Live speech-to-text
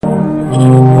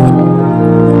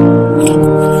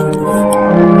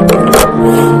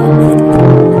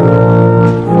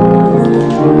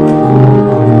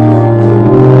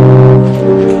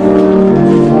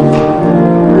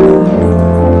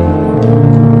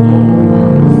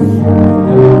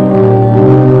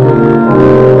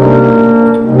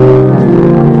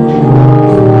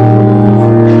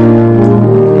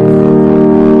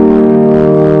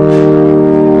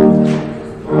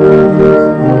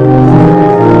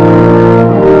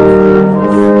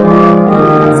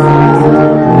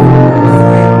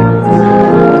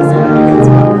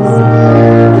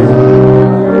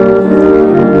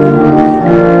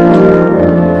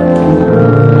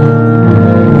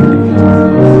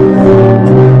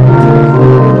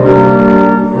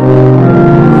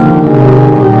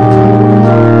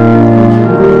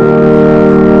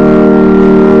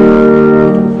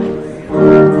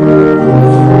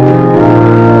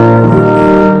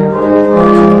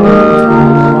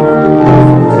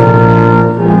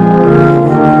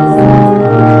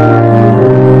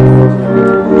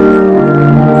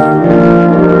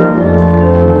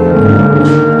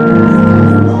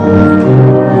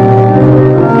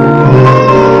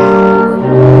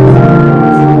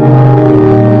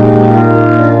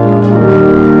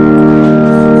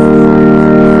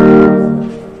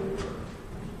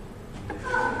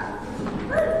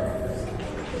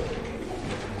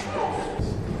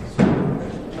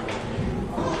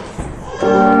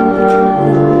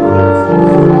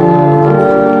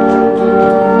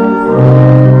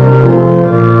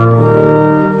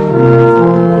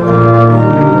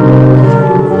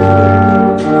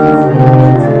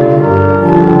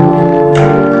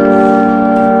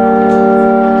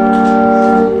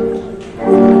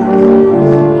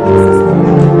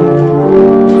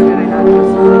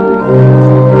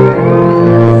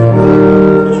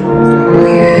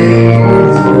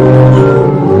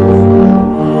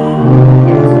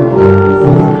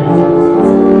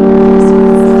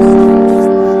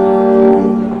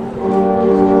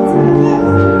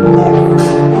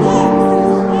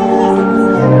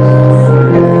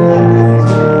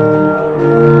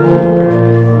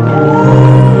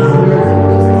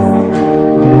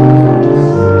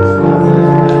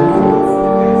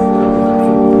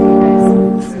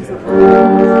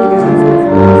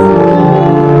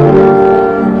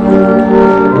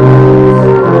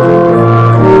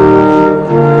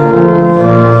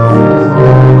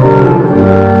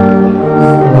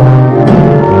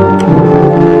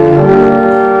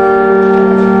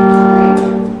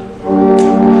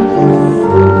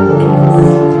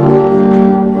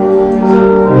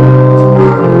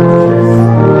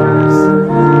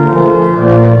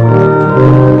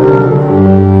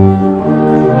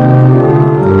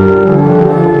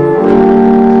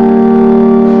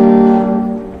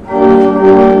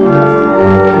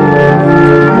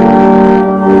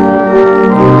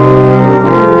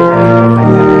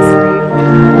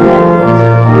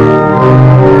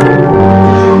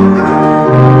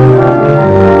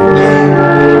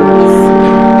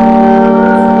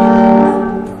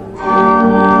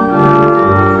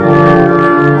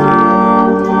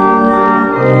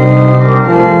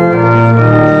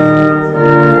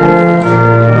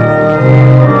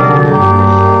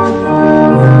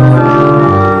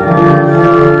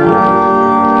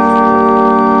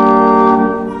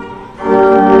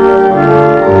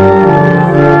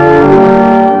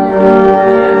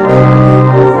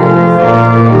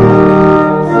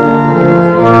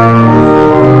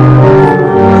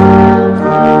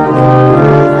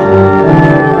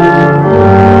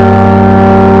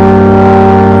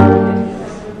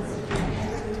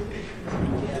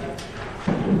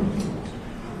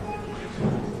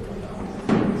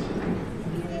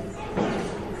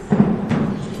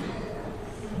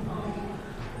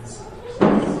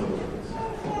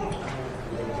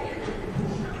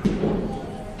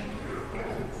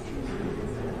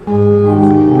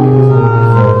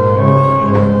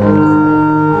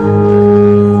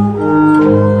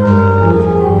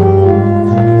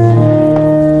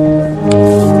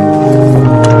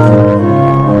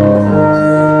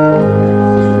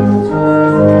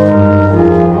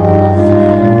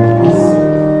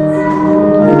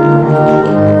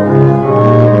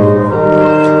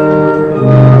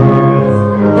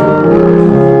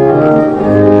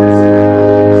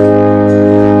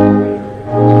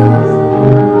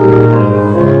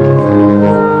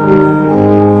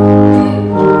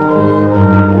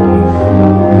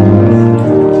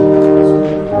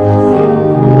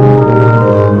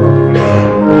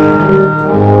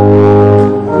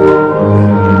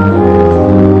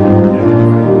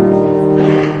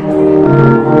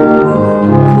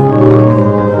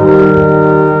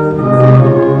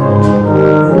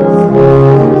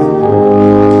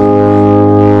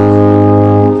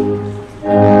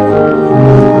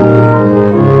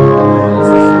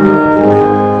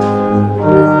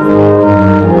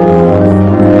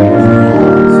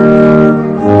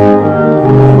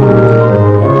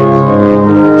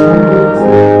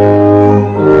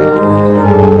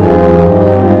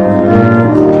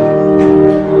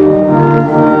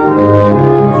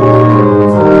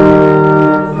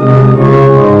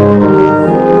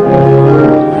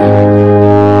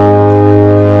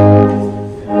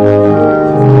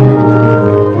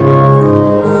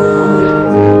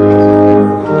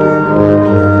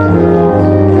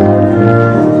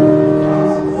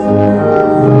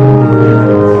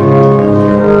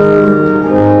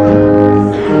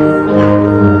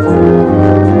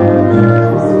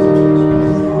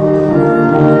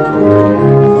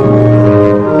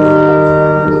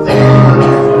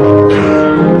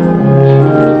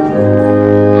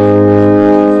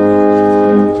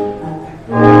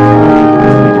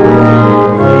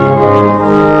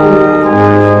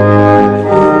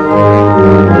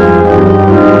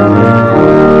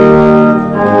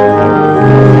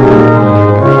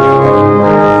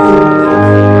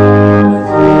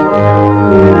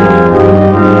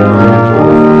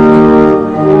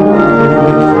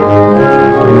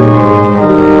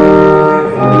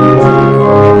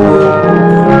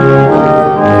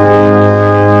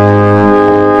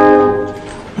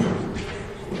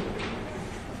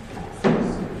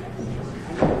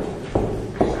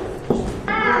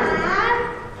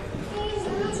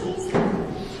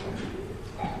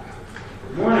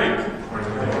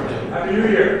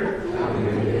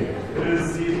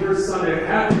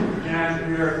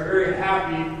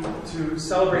to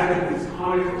celebrate this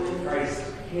Hanukkah. Christ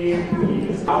came, he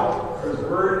is out for his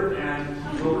word,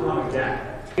 and he will come again.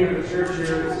 The church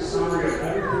here is a summary of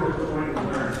everything that we're going to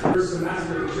learn. The first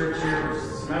semester of the church here, which is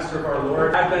the semester of our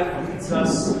Lord, Advent leads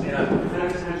us in a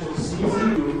penitential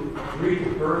season to read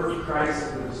the birth of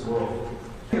Christ into this world.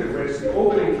 Which the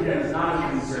opening hymn is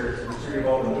not an insert, I'm sure you've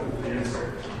all been looking for the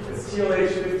insert. It's TLH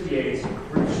 58,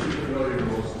 which you should be familiar with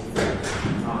most of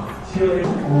Oh,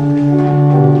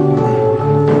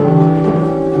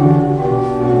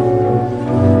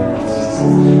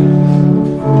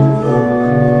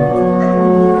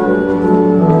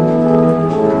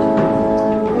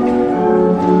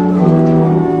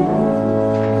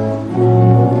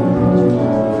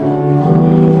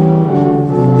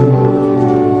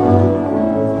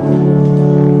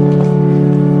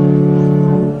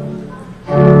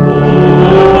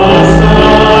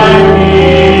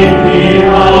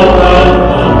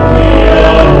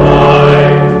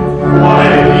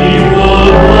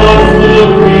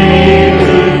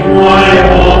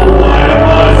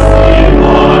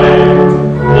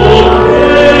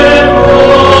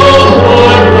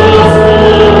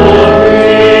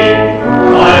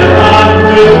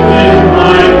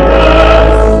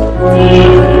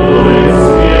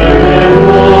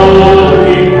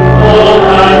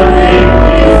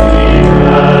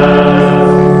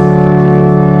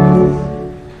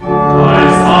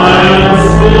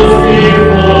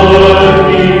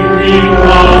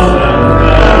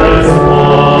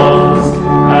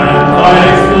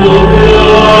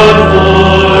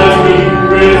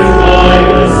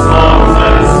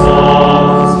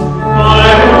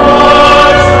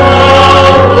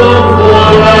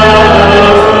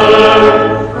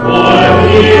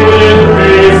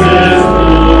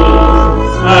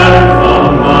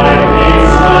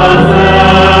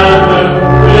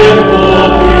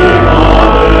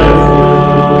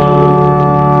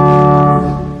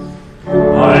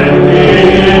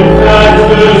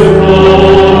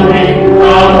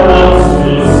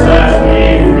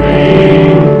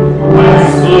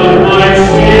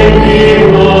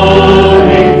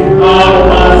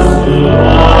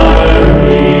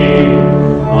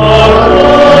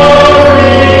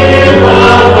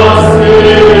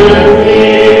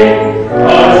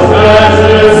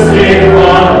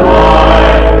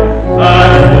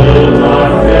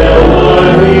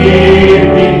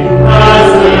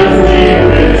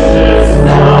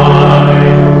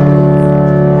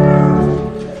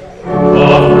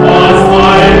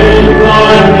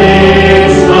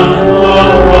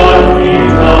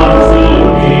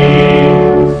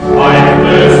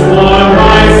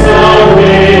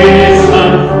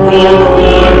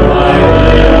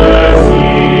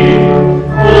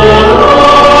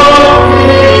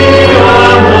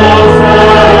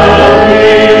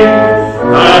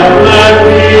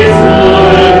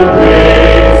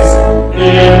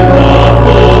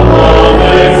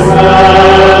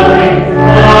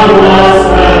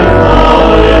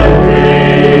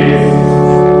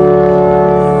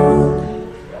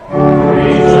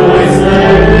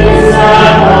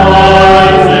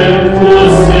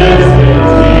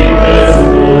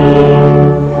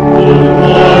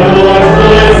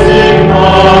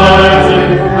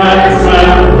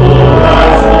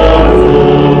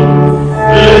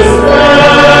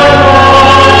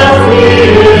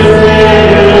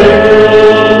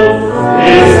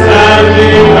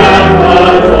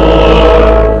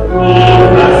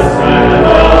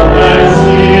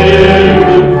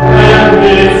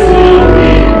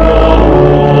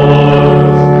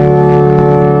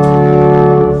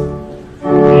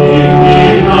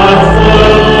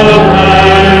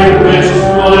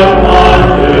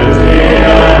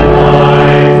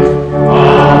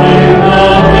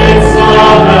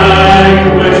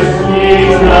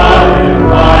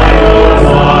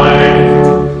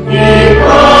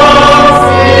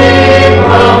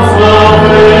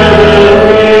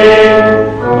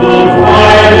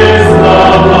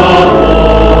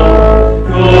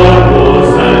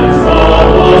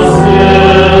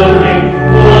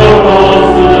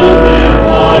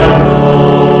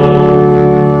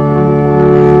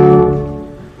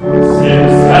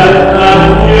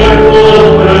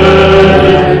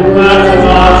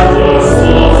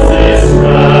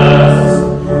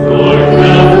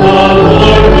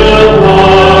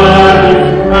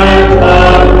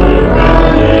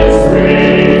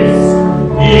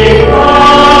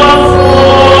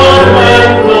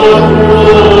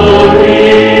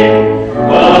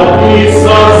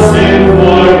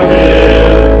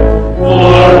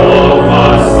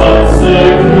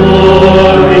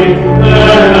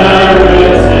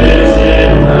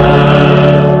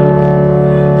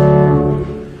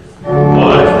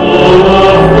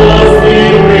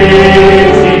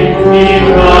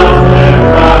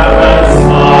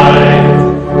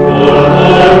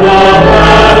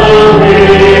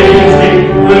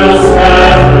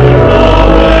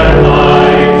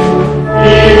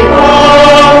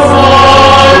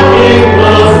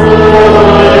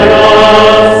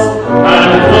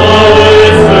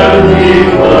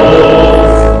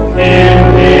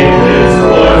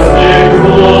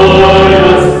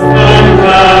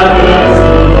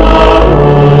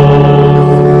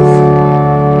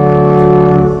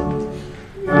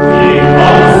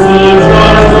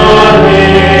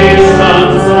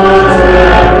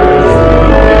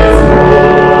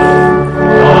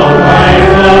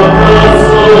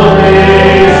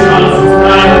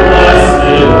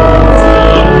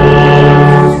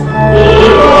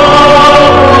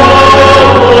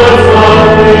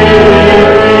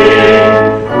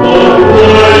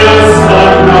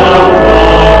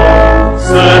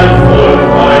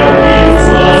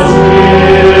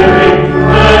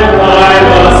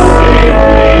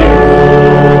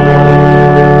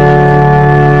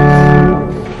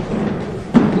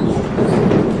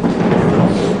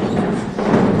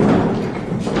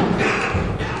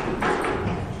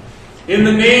 In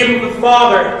the name of the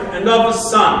Father, and of the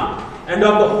Son, and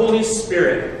of the Holy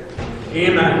Spirit.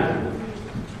 Amen.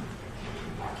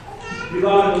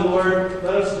 Beloved in the Lord,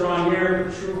 let us draw near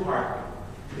with a true heart.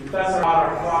 Confess our God,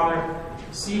 our Father,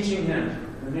 beseeching Him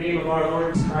in the name of our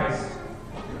Lord Jesus Christ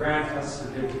to grant us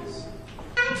forgiveness.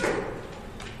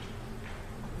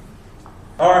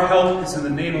 Our help is in the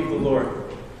name of the Lord,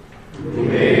 who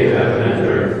made heaven and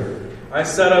earth. I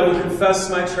said I will confess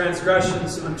my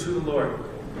transgressions unto the Lord.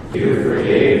 You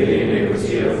forgave the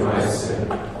iniquity of my sin.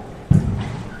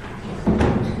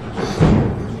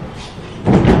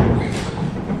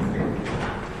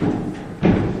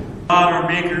 God, our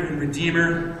Maker and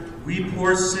Redeemer, we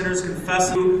poor sinners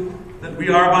confess you that we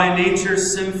are by nature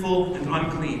sinful and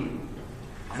unclean,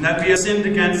 and that we have sinned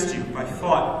against you by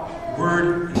thought,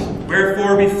 word,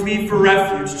 wherefore we flee for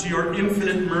refuge to your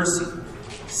infinite mercy,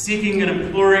 seeking and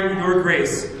imploring your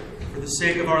grace for the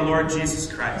sake of our Lord Jesus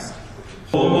Christ.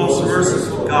 O most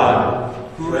merciful God,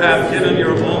 who have given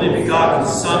your only begotten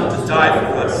Son to die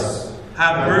for us,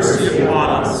 have mercy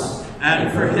upon us,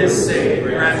 and for his sake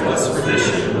grant us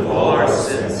remission of all our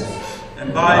sins,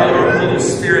 and by your Holy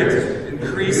Spirit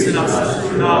increase in us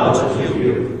true knowledge of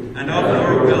you, and of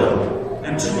your will,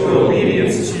 and true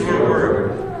obedience to your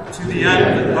word, to the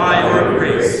end that by your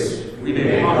grace we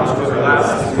may come to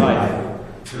everlasting life.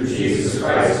 Through Jesus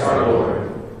Christ our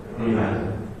Lord. Amen.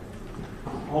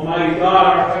 Almighty God,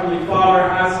 our Heavenly Father,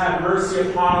 has had mercy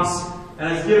upon us and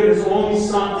has given His only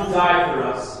Son to die for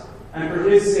us, and for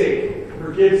His sake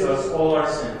forgives us all our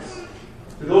sins.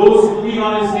 To those who believe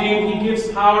on His name, He gives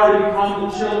power to become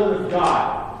the children of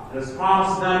God, and has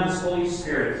promised them His Holy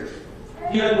Spirit.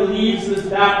 He that believes and is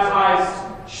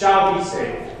baptized shall be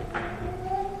saved.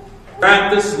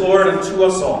 Grant this, Lord, unto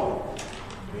us all.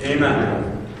 Amen.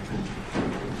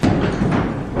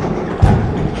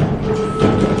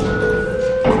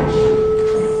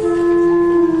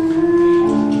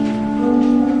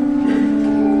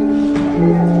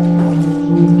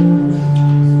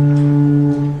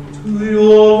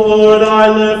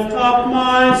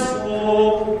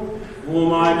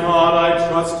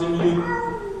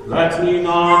 Let me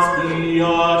not be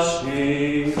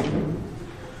ashamed.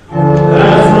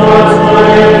 Let not my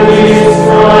enemies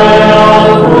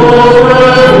triumph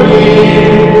over me.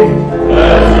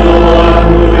 Let no one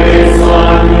who waits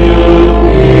on you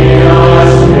be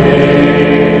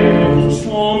ashamed.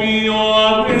 Show me your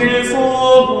ways, O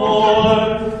Lord.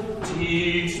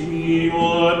 Teach me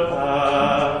your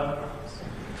paths.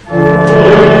 For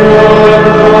your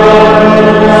God,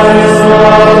 my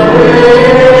salvation.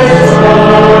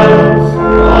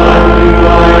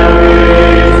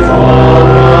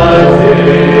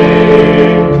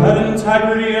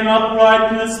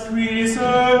 Uprightness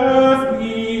preserve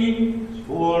me,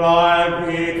 for I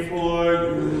wait for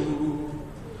you.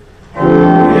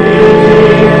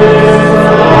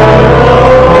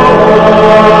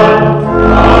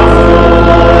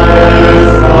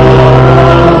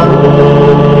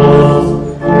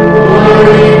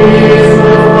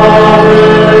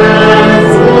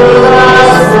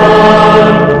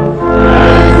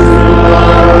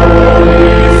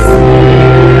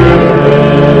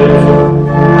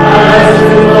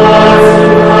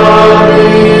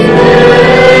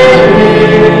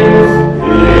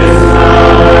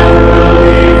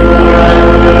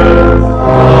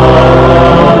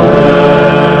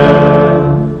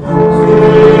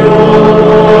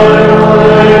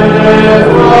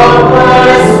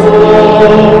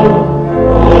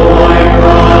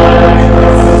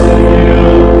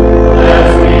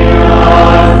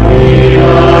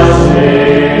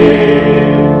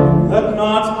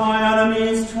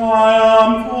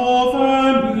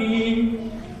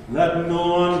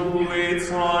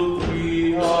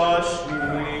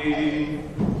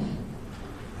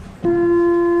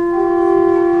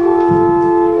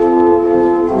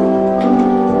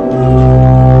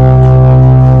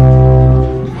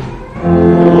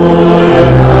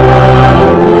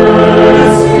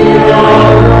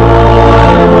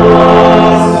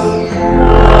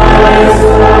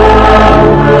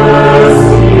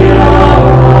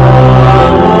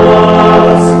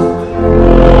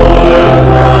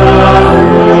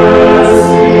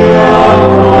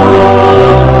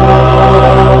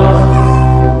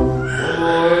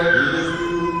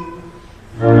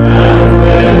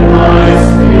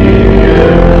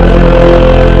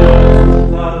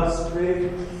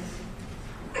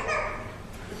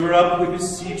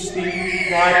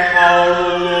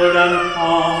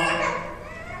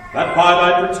 That by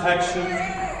thy protection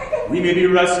we may be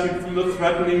rescued from the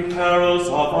threatening perils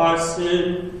of our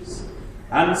sins,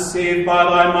 and saved by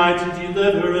thy mighty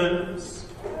deliverance,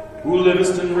 who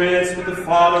livest and reignest with the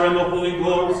Father and the Holy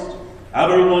Ghost,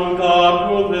 ever one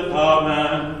God, world without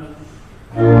end.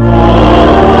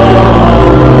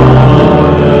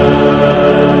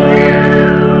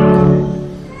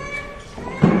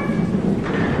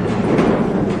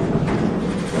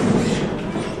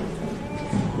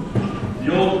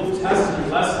 The Old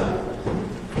Testament lesson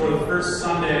for the first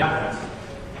Sunday of Advent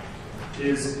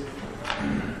is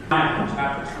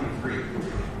chapter 23.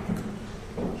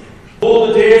 Behold,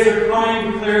 the days are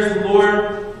coming, declares the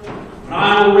Lord, when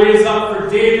I will raise up for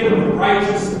David a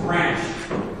righteous branch,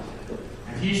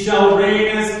 and he shall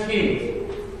reign as king,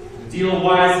 and deal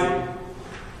wisely,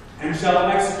 and shall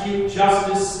execute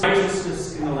justice,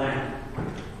 righteousness in the land.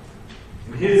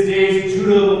 In his days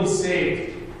Judah will be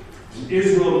saved, and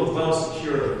Israel will dwell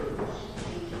securely.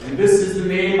 And this is the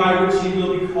name by which he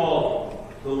will be called,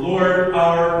 the Lord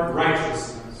our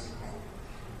righteousness.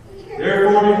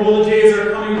 Therefore, behold, the days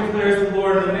are coming, declares the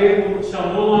Lord, and they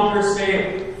shall no longer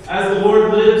say, as the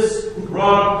Lord lives, who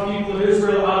brought up the people of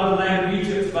Israel out of the land of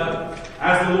Egypt, but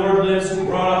as the Lord lives, who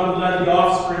brought up and led the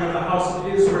offspring of the house of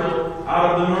Israel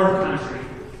out of the north country,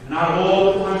 and out of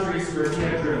all the countries where he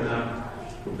had driven them.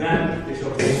 Then they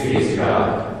shall praise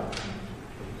God.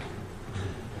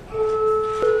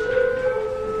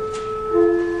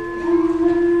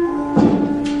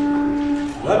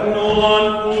 Let no one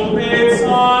who waits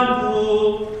on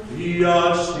you be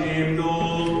ashamed, O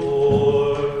Lord.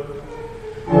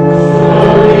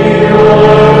 Surely your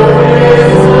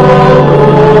grace, O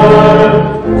Lord,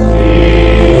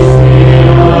 teach me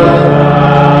your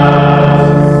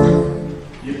paths.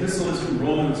 The epistle is from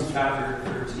Romans chapter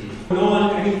 13. No one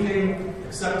anything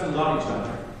except to love each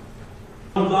other.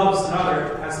 One loves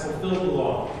another has fulfilled the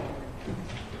law.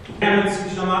 Commandments: you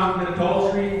shall not commit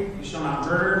adultery, you shall not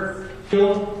murder,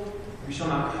 kill, you shall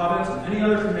not covet, and any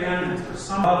other commandment, for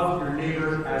some love your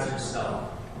neighbor as yourself.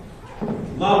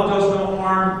 Love does no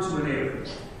harm to a neighbor.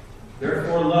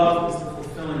 Therefore, love is the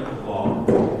fulfilling of the law.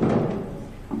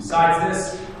 Besides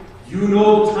this, you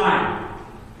know the time,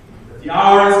 that the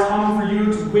hour has come for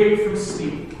you to wake from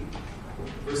sleep.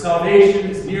 For salvation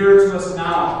is nearer to us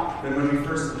now than when we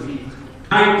first believed.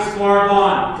 Night is far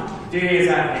gone, the day is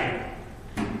at hand.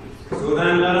 So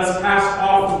then let us cast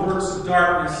off the works of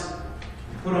darkness,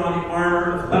 and put on the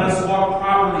armor. Let us walk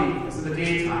properly as in the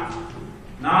daytime,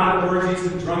 not in orgies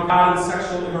and drunken, not in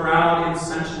sexual immorality and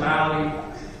sensuality,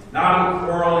 not in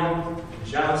quarreling and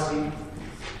jealousy.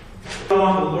 Put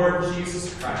on the Lord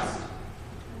Jesus Christ,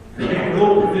 and make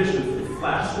no provision for the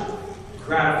flesh to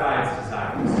gratify its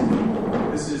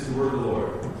desires. This is the word of the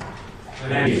Lord.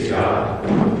 Thanks be to God.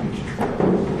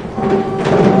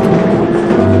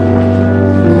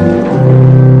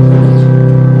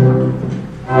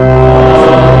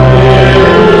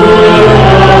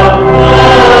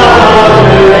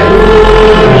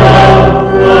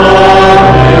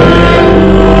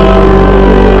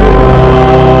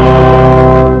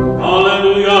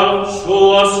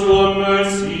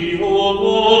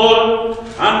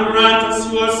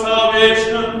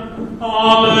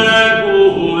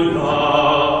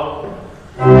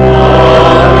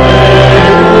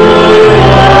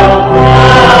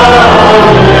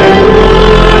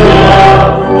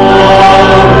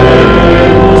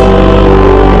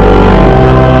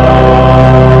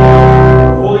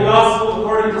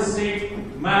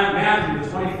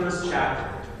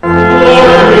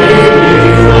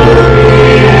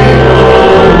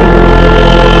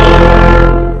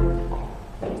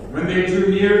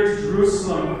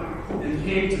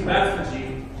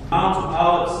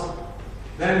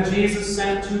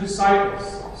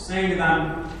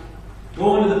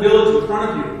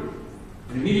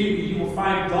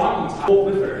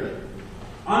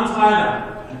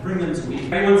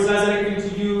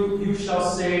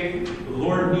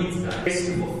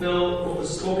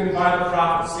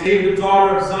 Say, the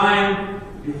daughter of Zion,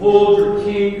 behold, your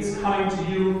king is coming to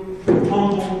you,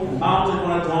 humble and mounted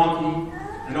on a donkey,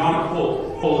 and on a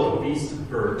colt, full of a beast of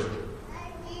burden.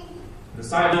 The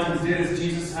disciples did as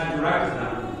Jesus had directed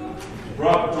them. They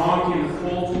brought the donkey and the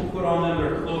colt, and put on them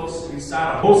their cloaks, and he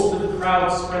sat on. Most of the crowd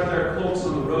spread their cloaks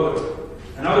on the road,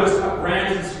 and others cut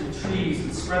branches from trees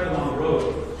and spread them on the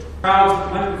road. Crowds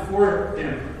went before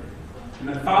him, and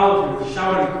then followed him,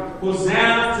 shouting,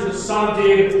 Hosanna to the Son of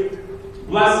David!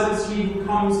 Blessed is he who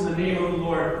comes in the name of the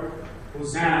Lord.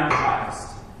 Hosanna in the highest.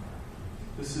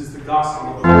 This is the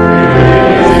gospel of the Lord.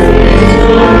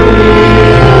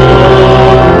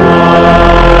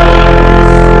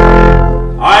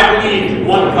 I believe in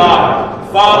one God,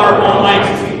 the Father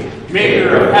Almighty,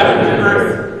 maker of heaven and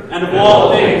earth, and of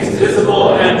all things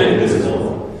visible and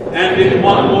invisible, and in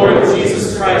one Lord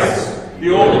Jesus Christ,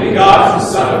 the only begotten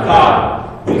Son of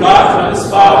God, begotten of his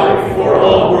Father before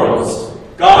all worlds,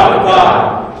 God of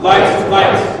God, light of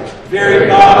light, very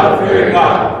God of very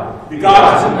God,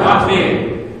 begotten, not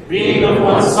made, being of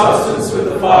one substance with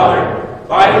the Father,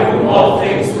 by whom all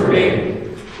things were made,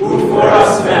 who for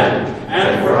us men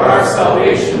and for our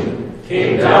salvation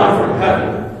came down from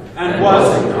heaven, and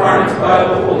was incarnate by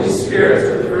the Holy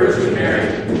Spirit of the Virgin Mary,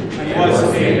 and was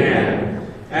made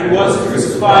man, and was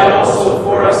crucified also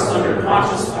for us under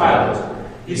Pontius Pilate.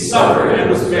 He suffered and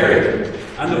was buried,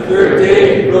 and the third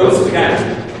day he rose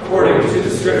again, according to the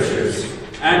Scriptures,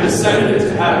 and descended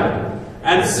into heaven,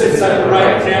 and sits at the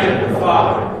right hand of the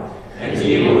Father. And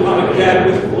he will come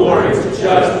again with glory to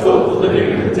judge both the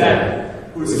living and the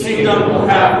dead, whose kingdom will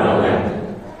have no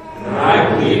end. And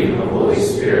I believe in the Holy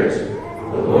Spirit,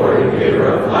 the Lord and giver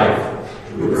of life,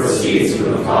 who proceeds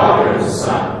from the Father and the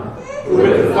Son, who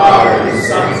with the Father and the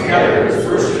Son together is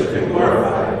worshipped and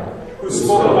glorified, who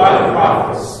spoke by the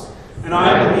prophets. And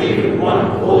I believe in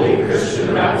one holy Christian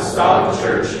and apostolic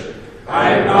church.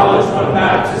 I acknowledge one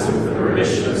baptism for the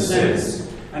remission of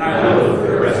sins, and I know for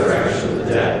the resurrection of the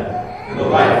dead, and the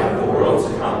life of the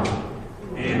world to come.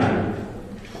 Amen.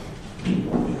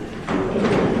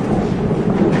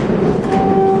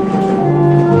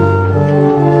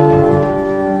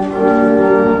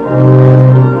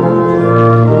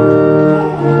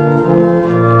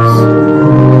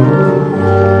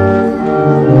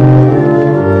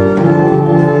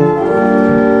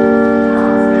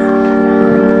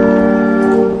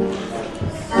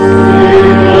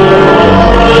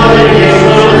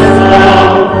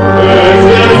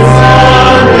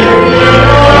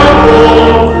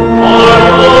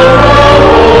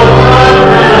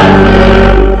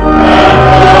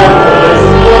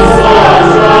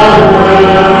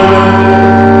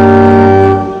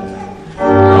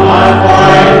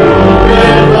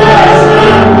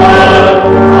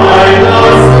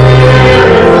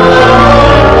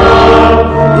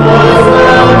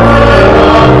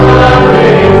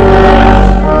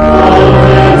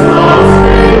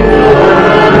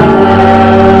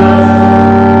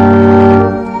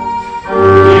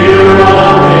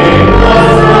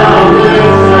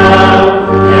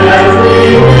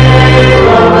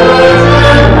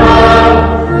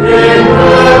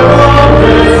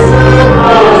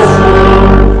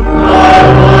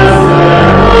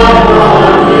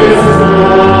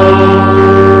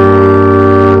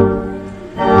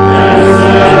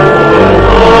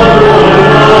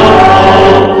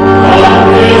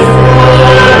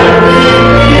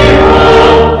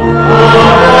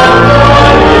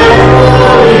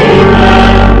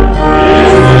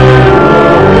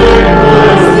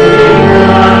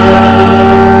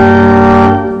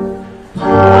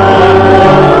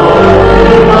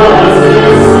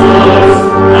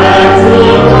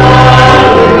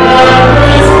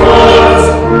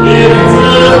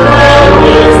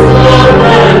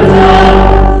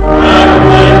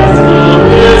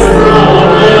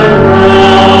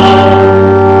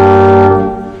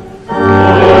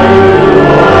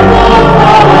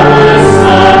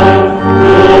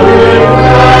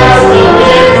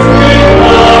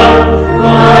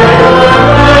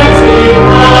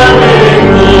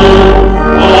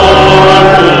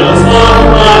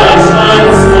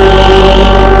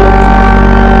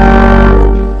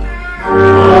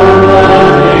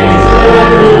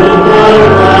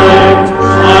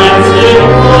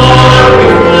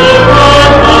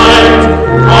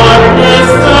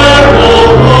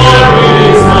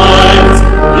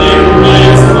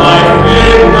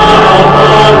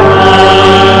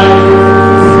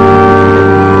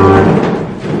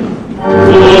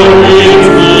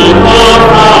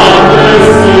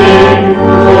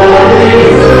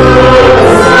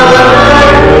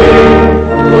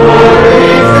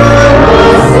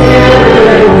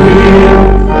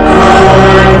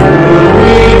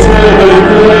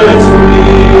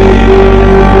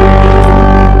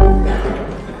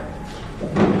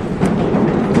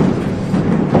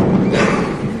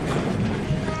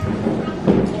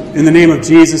 In the name of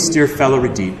Jesus, dear fellow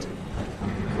redeemed,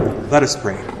 let us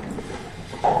pray.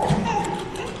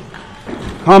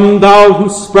 Come, thou who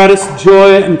spreadest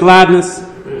joy and gladness,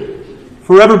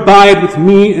 forever bide with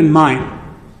me and mine,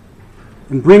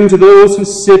 and bring to those who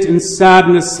sit in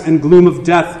sadness and gloom of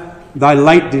death thy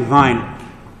light divine.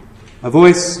 A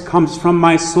voice comes from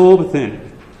my soul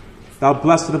within. Thou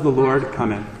blessed of the Lord,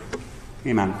 come in.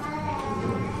 Amen.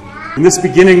 In this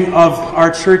beginning of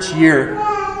our church year,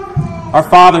 our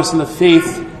fathers in the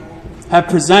faith have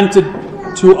presented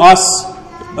to us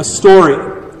a story,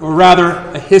 or rather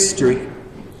a history,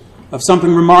 of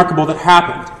something remarkable that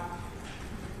happened.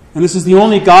 And this is the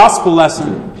only gospel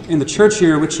lesson in the church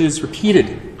year which is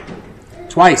repeated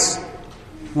twice,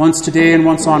 once today and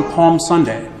once on Palm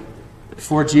Sunday.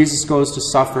 before Jesus goes to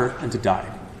suffer and to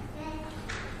die.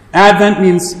 Advent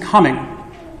means coming.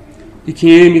 He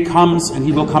came, he comes, and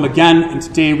he will come again. And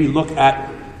today we look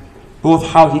at both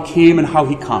how he came and how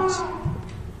he comes.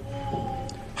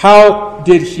 How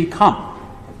did he come?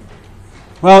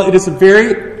 Well, it is a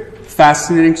very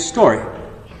fascinating story.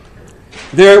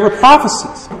 There were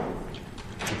prophecies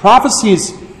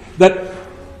that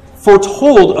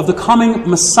foretold of the coming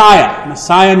Messiah.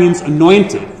 Messiah means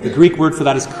anointed. The Greek word for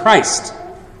that is Christ,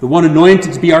 the one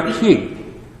anointed to be our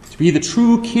king, to be the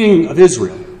true king of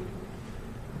Israel.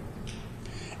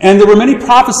 And there were many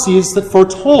prophecies that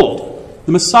foretold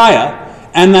the Messiah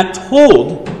and that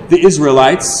told the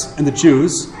Israelites and the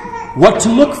Jews what to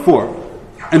look for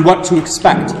and what to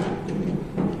expect.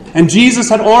 And Jesus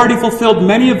had already fulfilled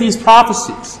many of these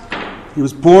prophecies. He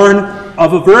was born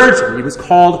of a virgin. He was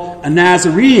called a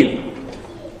Nazarene.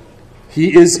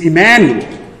 He is Emmanuel.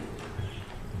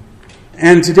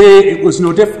 And today it was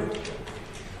no different.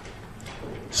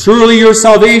 Surely your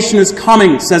salvation is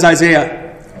coming, says Isaiah.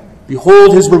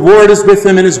 Behold, his reward is with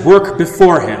him and his work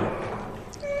before him.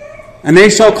 And they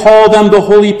shall call them the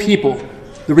holy people,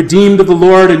 the redeemed of the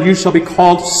Lord, and you shall be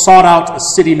called sought out, a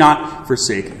city not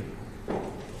forsaken.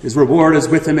 His reward is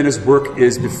with him and his work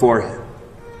is before him.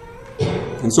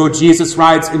 And so Jesus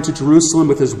rides into Jerusalem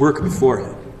with his work before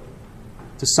him,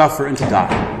 to suffer and to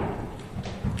die.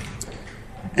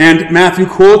 And Matthew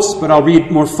quotes, but I'll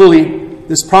read more fully,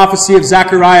 this prophecy of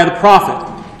Zechariah the prophet.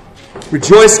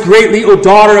 Rejoice greatly, O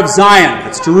daughter of Zion,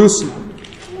 that's Jerusalem.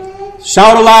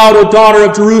 Shout aloud, O daughter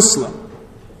of Jerusalem.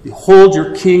 Behold,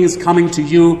 your king is coming to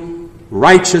you,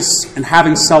 righteous and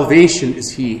having salvation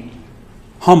is he,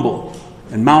 humble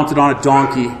and mounted on a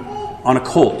donkey, on a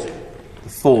colt, the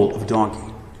foal of a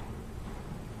donkey.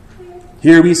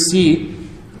 Here we see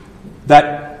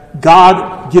that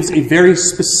God gives a very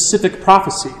specific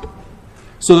prophecy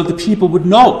so that the people would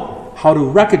know how to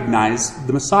recognize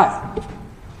the Messiah.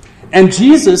 And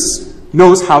Jesus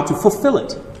knows how to fulfill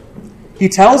it. He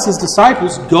tells his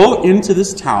disciples, go into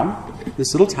this town,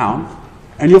 this little town,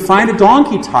 and you'll find a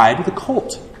donkey tied with a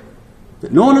colt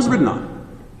that no one has ridden on.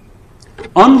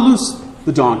 Unloose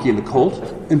the donkey and the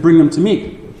colt and bring them to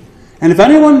me. And if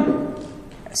anyone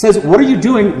says, what are you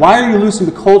doing? Why are you loosing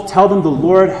the colt? Tell them the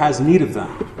Lord has need of them,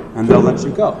 and they'll let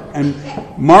you go. And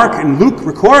Mark and Luke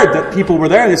record that people were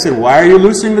there, and they said, why are you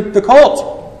loosing the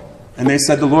colt? And they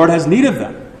said, the Lord has need of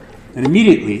them. And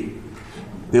immediately,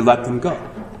 they let them go.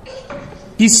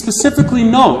 He specifically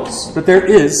knows that there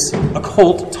is a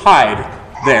colt tied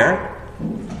there,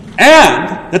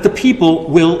 and that the people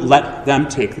will let them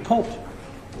take the colt.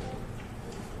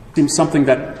 It seems something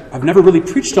that I've never really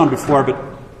preached on before,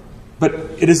 but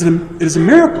it is a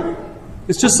miracle.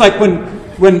 It's just like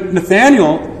when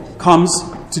Nathanael comes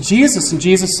to Jesus, and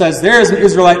Jesus says, there is an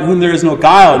Israelite in whom there is no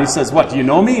guile. And he says, what, do you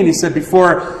know me? And he said,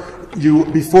 before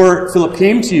Philip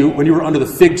came to you, when you were under the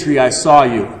fig tree, I saw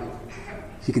you.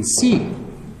 He can see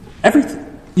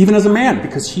everything, even as a man,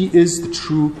 because he is the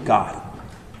true God.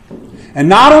 And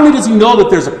not only does he know that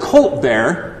there's a colt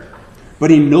there,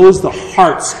 but he knows the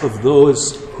hearts of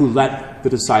those who let the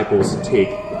disciples take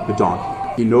the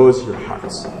donkey. He knows your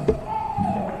hearts.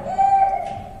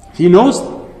 He knows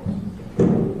them.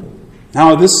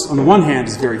 Now, this, on the one hand,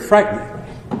 is very frightening,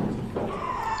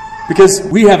 because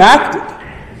we have acted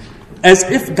as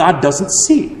if God doesn't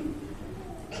see.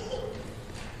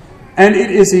 And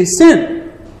it is a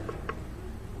sin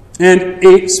and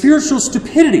a spiritual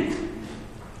stupidity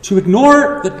to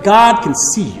ignore that God can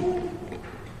see you,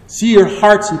 see your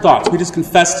hearts and thoughts. We just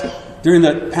confessed during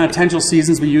the penitential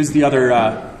seasons, we used the other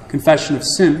confession of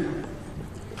sin.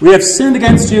 We have sinned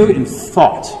against you in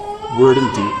thought, word,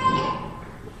 and deed.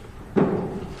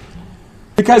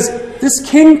 Because this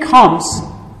king comes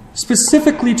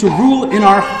specifically to rule in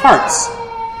our hearts.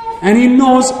 And he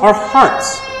knows our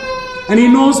hearts. And he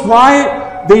knows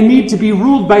why they need to be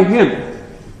ruled by him.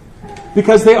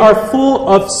 Because they are full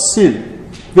of sin.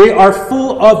 They are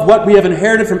full of what we have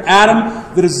inherited from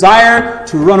Adam, the desire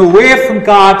to run away from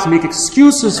God, to make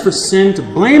excuses for sin, to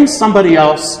blame somebody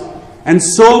else, and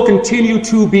so continue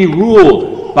to be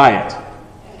ruled by it.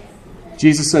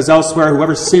 Jesus says elsewhere,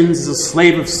 whoever sins is a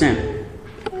slave of sin.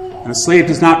 And a slave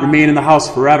does not remain in the house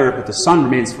forever, but the Son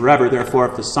remains forever. Therefore,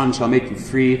 if the Son shall make you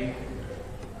free,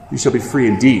 you shall be free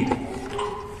indeed.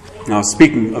 Now,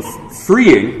 speaking of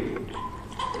freeing,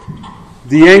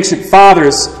 the ancient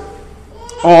fathers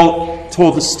all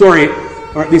told the story,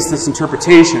 or at least this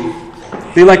interpretation.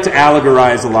 They like to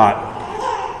allegorize a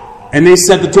lot. And they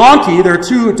said the donkey, there are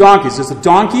two donkeys. There's a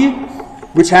donkey,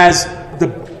 which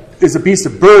is a beast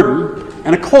of burden,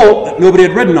 and a colt that nobody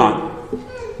had ridden on.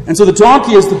 And so the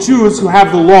donkey is the Jews who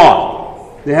have the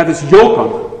law. They have this yoke on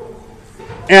them.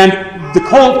 And the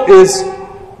colt is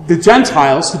the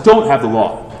Gentiles who don't have the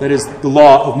law. That is the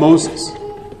law of Moses.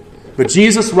 But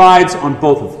Jesus rides on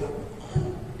both of them.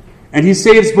 And he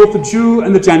saves both the Jew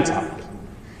and the Gentile.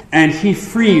 And he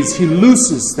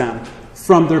looses them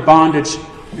from their bondage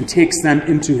and takes them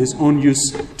into his own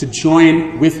use to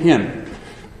join with him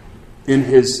in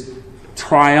his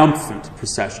triumphant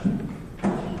procession.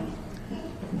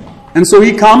 And so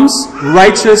he comes,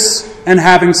 righteous and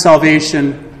having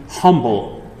salvation,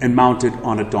 humble and mounted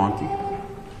on a donkey.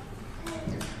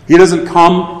 He doesn't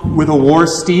come with a war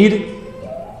steed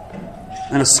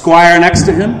and a squire next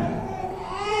to him.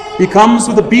 He comes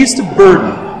with a beast of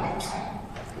burden.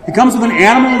 He comes with an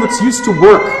animal that's used to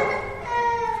work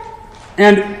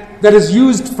and that is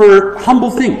used for humble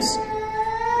things.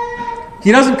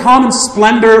 He doesn't come in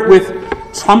splendor with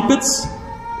trumpets.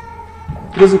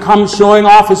 He doesn't come showing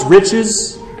off his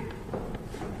riches.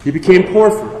 He became poor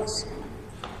for us.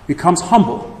 He becomes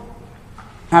humble,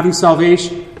 having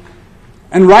salvation.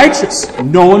 And righteous.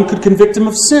 No one could convict him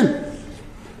of sin.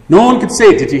 No one could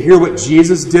say, did you hear what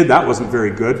Jesus did? That wasn't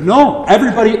very good. No,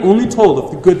 everybody only told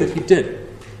of the good that he did.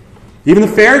 Even the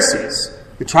Pharisees,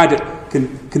 they tried to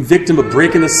convict him of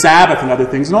breaking the Sabbath and other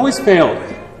things and always failed.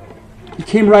 He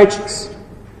became righteous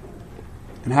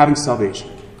and having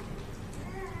salvation.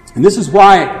 And this is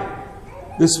why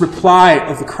this reply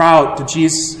of the crowd to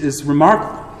Jesus is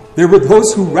remarkable. There were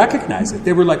those who recognized it.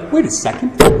 They were like, wait a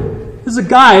second. There's a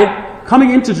guy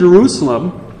coming into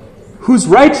Jerusalem who's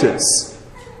righteous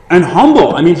and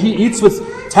humble. I mean, he eats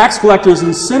with tax collectors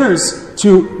and sinners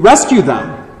to rescue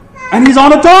them. And he's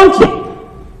on a donkey.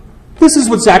 This is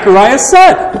what Zechariah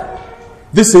said.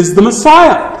 This is the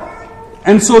Messiah.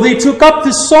 And so they took up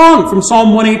this song from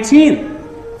Psalm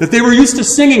 118 that they were used to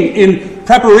singing in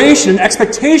preparation and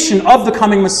expectation of the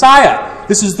coming Messiah.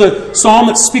 This is the psalm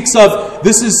that speaks of,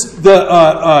 this is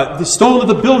the stone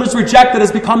that the builders rejected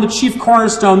has become the chief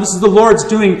cornerstone. This is the Lord's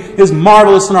doing his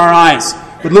marvelous in our eyes.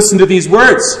 But listen to these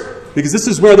words, because this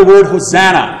is where the word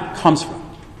Hosanna comes from.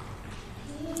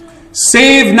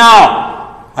 Save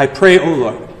now, I pray, O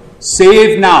Lord.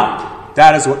 Save now.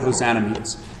 That is what Hosanna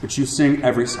means, which you sing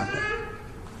every Sunday.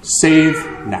 Save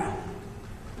now.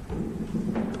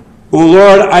 O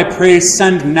Lord, I pray,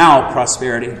 send now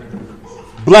prosperity.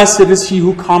 Blessed is he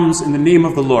who comes in the name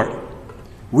of the Lord.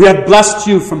 We have blessed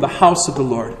you from the house of the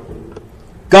Lord.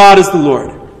 God is the Lord,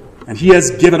 and he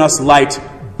has given us light.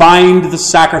 Bind the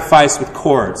sacrifice with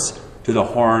cords to the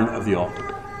horn of the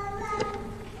altar.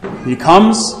 He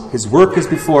comes, his work is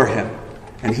before him,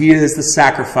 and he is the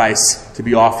sacrifice to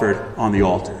be offered on the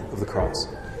altar of the cross.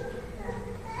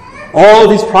 All of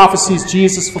these prophecies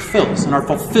Jesus fulfills and are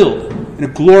fulfilled in a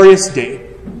glorious day.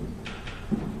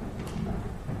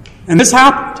 And this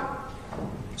happened.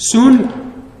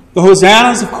 Soon, the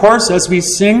hosannas, of course, as we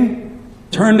sing,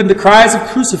 turned into cries of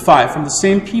crucify from the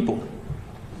same people.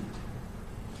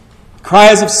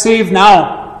 Cries of save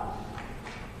now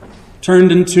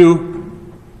turned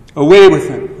into away with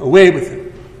him, away with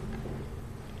him.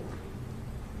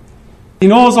 He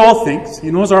knows all things.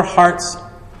 He knows our hearts.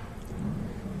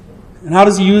 And how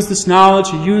does he use this knowledge?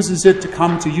 He uses it to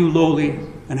come to you lowly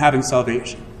and having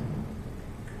salvation.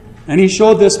 And he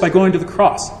showed this by going to the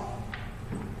cross.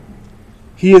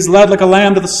 He is led like a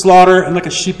lamb to the slaughter, and like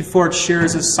a sheep before its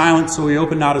shears is silent, so he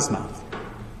opened not his mouth.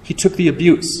 He took the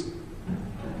abuse.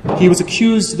 He was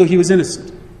accused though he was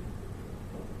innocent.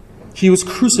 He was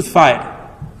crucified,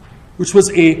 which was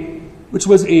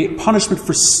a punishment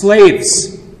for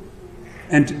slaves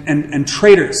and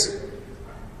traitors.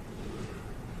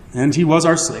 And he was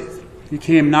our slave. He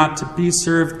came not to be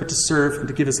served, but to serve and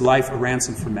to give his life a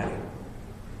ransom for many.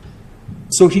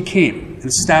 So he came and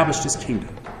established his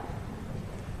kingdom.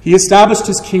 He established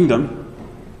his kingdom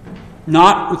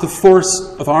not with the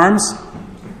force of arms,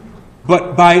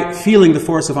 but by feeling the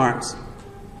force of arms,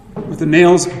 with the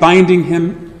nails binding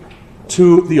him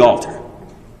to the altar.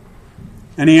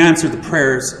 And he answered the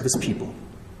prayers of his people.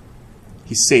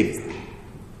 He saved them.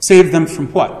 Saved them from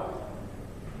what?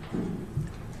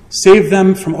 Saved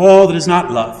them from all that is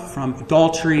not love, from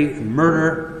adultery and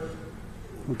murder,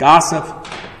 from gossip,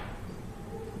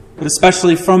 but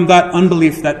especially from that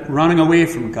unbelief, that running away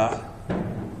from God.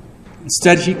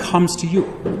 Instead, he comes to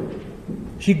you.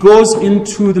 He goes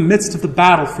into the midst of the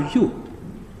battle for you.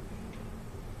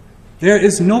 There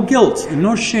is no guilt and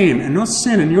no shame and no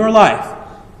sin in your life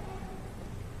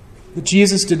that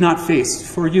Jesus did not face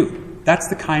for you. That's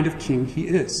the kind of king he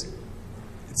is.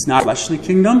 It's not a fleshly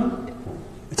kingdom.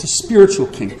 It's a spiritual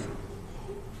kingdom.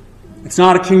 It's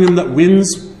not a kingdom that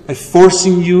wins by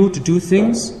forcing you to do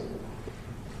things.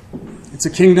 It's a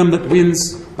kingdom that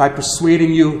wins by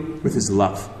persuading you with his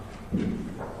love.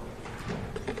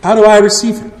 How do I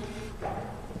receive him?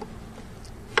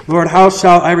 Lord, how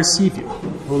shall I receive you?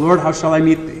 O Lord, how shall I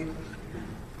meet thee?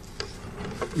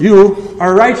 You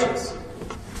are righteous.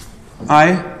 I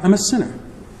am a sinner.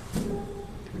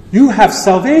 You have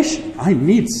salvation. I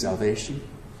need salvation.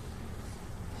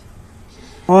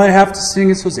 All I have to sing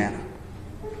is Hosanna.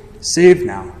 Save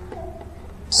now.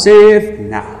 Save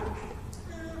now.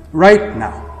 Right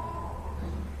now.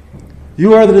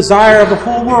 You are the desire of the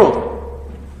whole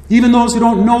world. Even those who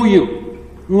don't know you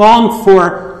long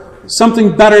for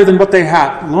something better than what they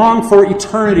have, long for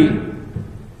eternity.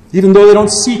 Even though they don't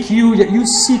seek you, yet you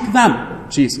seek them,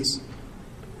 Jesus.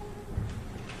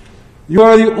 You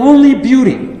are the only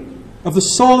beauty of the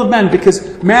soul of man,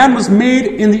 because man was made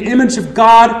in the image of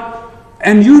God,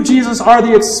 and you, Jesus, are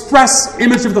the express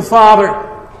image of the Father.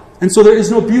 And so there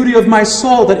is no beauty of my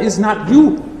soul that is not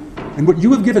you and what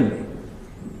you have given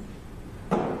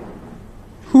me.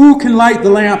 Who can light the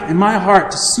lamp in my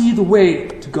heart to see the way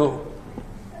to go?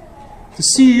 To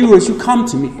see you as you come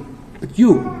to me, but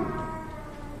you.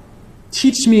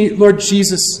 Teach me, Lord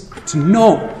Jesus, to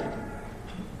know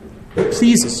what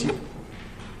pleases you,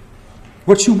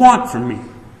 what you want from me.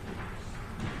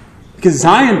 Because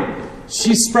Zion,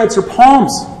 she spreads her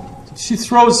palms. She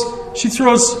throws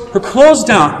her clothes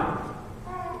down.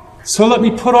 So let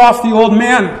me put off the old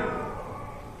man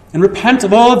and repent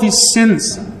of all of these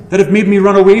sins that have made me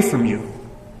run away from you.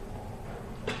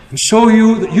 And show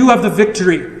you that you have the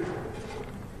victory.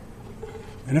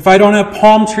 And if I don't have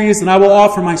palm trees, then I will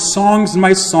offer my songs and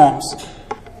my psalms.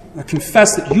 I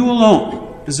confess that you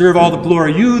alone deserve all the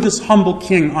glory. You, this humble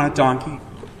king on a donkey.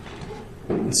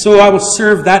 And so I will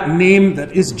serve that name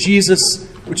that is Jesus,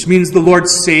 which means the Lord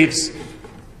saves,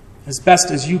 as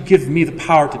best as you give me the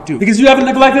power to do. Because you haven't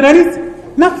neglected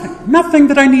anything. Nothing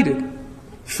that I needed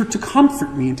to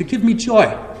comfort me and to give me joy.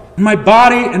 And my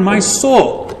body and my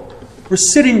soul were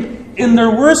sitting in their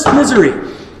worst misery.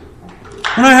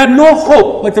 When I had no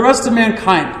hope, like the rest of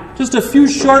mankind. Just a few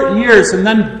short years and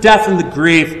then death in the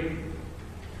grave.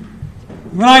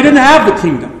 When I didn't have the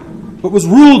kingdom, but was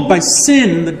ruled by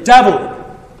sin and the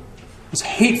devil, was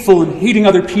hateful and hating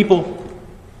other people.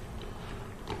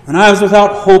 When I was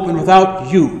without hope and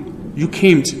without you, you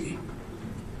came to me.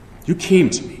 You came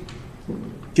to me.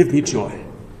 Give me joy.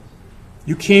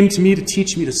 You came to me to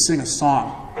teach me to sing a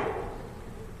song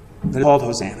that is called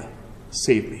Hosanna.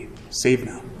 Save me. Save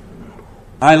now.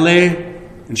 I lay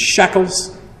in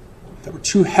shackles that were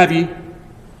too heavy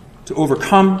to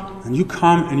overcome, and you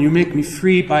come and you make me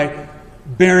free by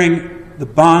bearing the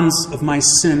bonds of my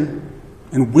sin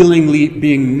and willingly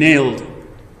being nailed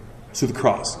to the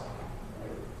cross.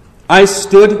 I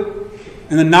stood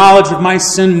in the knowledge of my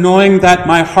sin, knowing that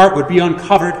my heart would be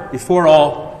uncovered before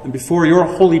all and before your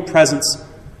holy presence.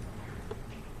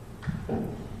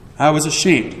 I was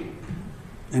ashamed,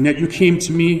 and yet you came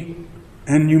to me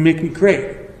and you make me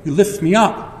great. You lift me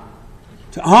up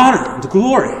to honor and to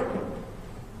glory.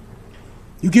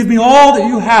 You give me all that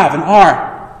you have and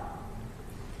are.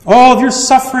 All of your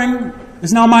suffering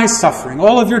is now my suffering.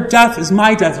 All of your death is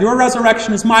my death. Your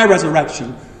resurrection is my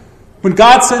resurrection. When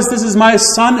God says, this is my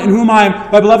son,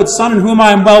 my beloved son, in whom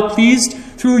I am well pleased,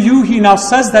 through you he now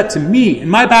says that to me in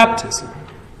my baptism.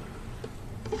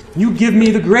 You give me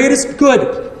the greatest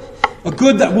good, a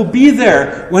good that will be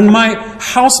there when my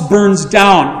house burns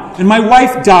down and my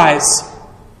wife dies.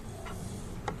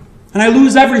 And I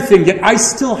lose everything, yet I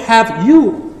still have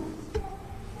you.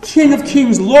 King of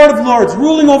kings, Lord of lords,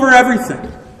 ruling over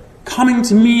everything. Coming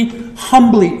to me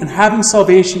humbly and having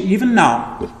salvation even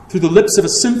now. Through the lips of a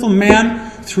sinful man,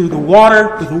 through the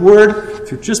water, through the word,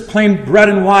 through just plain bread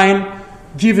and wine,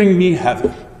 giving me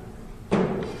heaven.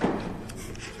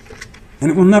 And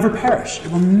it will never perish.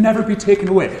 It will never be taken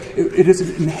away. It is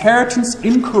an inheritance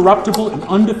incorruptible and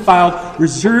undefiled,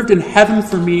 reserved in heaven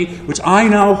for me, which I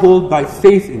now hold by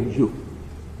faith in you.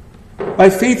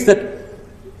 By faith that,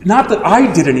 not that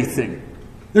I did anything.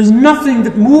 There's nothing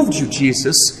that moved you,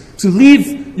 Jesus, to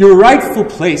leave your rightful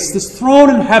place, this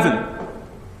throne in heaven,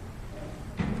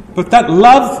 but that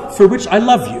love for which I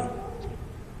love you.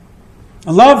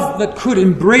 A love that could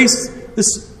embrace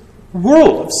this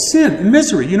world of sin and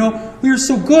misery. You know, we are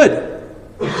so good,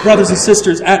 brothers and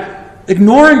sisters, at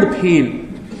ignoring the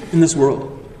pain in this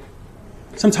world.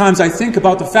 Sometimes I think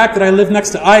about the fact that I live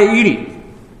next to I-80,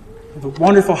 the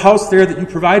wonderful house there that you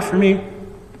provide for me.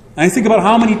 And I think about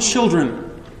how many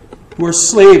children who are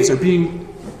slaves are being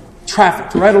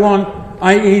trafficked right along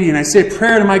I-80, and I say a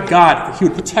prayer to my God that he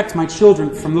would protect my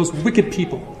children from those wicked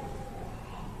people.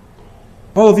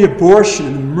 All of the abortion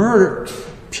and the murder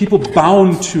people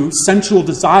bound to sensual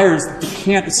desires that they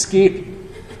can't escape.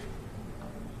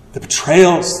 The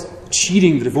betrayals, the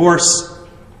cheating, the divorce,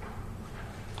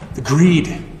 the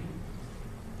greed.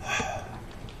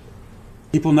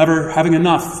 People never having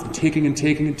enough, and taking and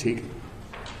taking and taking.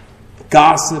 The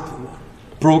gossip, and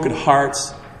the broken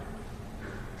hearts.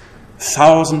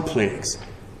 1,000 plagues.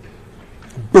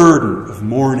 A burden of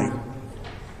mourning.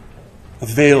 A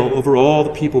veil over all the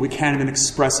people. We can't even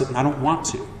express it, and I don't want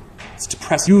to. It's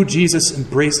depressing. You, Jesus,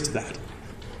 embraced that.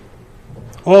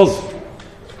 All of it.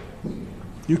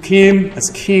 You came as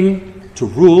king to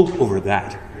rule over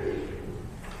that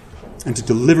and to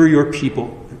deliver your people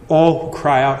and all who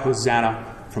cry out, Hosanna,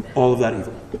 from all of that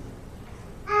evil.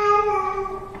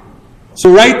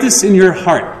 So write this in your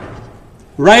heart.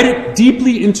 Write it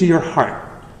deeply into your heart.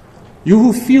 You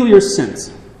who feel your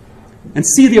sins and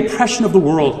see the oppression of the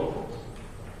world.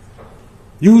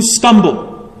 You who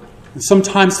stumble and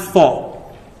sometimes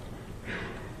fall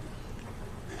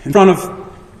in front of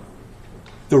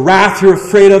the wrath you're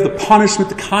afraid of, the punishment,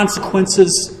 the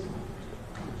consequences,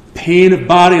 pain of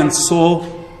body and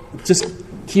soul. It just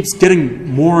keeps getting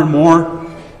more and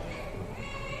more.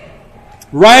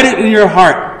 Write it in your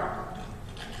heart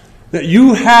that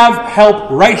you have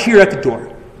help right here at the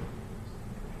door.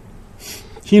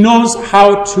 He knows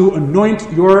how to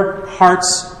anoint your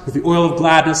hearts with the oil of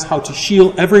gladness, how to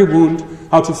heal every wound,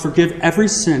 how to forgive every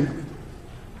sin.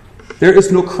 There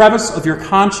is no crevice of your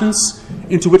conscience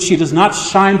into which he does not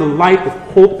shine the light of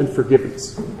hope and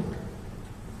forgiveness.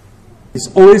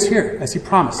 He's always here, as he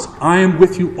promised. I am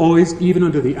with you always, even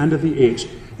unto the end of the age.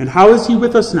 And how is he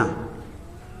with us now?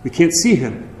 We can't see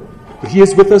him, but he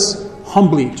is with us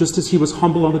humbly, just as he was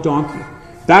humble on the donkey.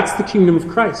 That's the kingdom of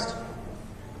Christ.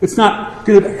 It's not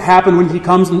going to happen when he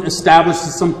comes and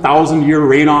establishes some 1,000-year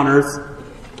reign on earth,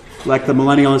 like the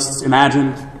millennialists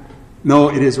imagined. No,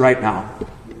 it is right now.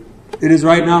 It is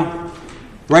right now.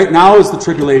 Right now is the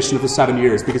tribulation of the 7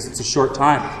 years, because it's a short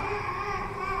time.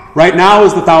 Right now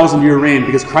is the 1,000-year reign,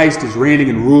 because Christ is reigning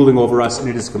and ruling over us, and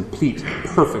it is a complete,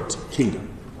 perfect kingdom.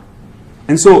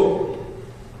 And so,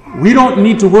 we don't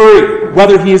need to worry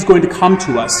whether he is going to come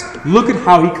to us. Look at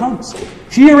how he comes.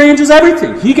 He arranges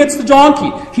everything. He gets the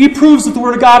donkey. He proves that the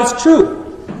Word of God is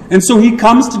true. And so he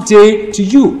comes today to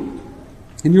you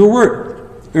in your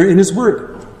Word, or in his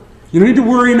Word. You don't need to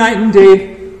worry night and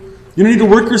day. You don't need to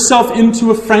work yourself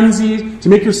into a frenzy to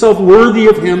make yourself worthy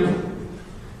of him,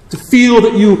 to feel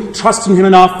that you trust in him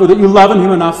enough or that you love in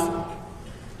him enough.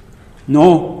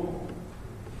 No.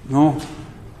 No.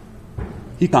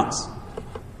 He comes.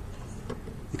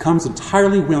 He comes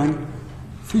entirely willing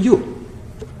for you.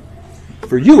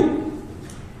 For you.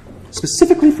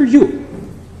 Specifically for you.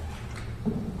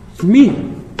 For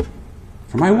me.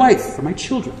 For my wife. For my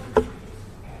children.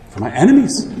 For my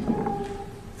enemies.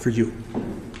 For you.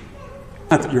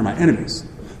 Not that you're my enemies.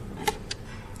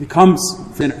 He comes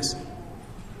for sinners.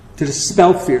 To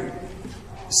dispel fear.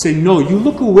 To say, no, you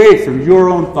look away from your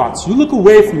own thoughts. You look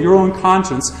away from your own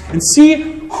conscience and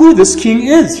see who this king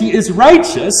is. He is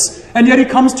righteous, and yet he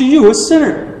comes to you, a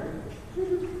sinner.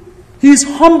 He's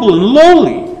humble and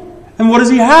lowly. And what does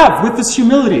he have with this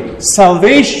humility?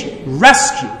 Salvation,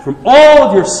 rescue from all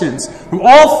of your sins, from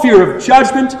all fear of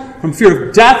judgment, from fear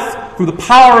of death, from the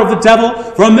power of the devil,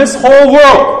 from this whole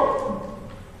world.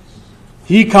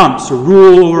 He comes to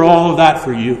rule over all of that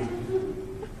for you,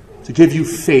 to give you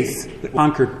faith that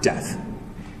conquers death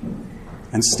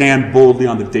and stand boldly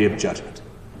on the day of judgment.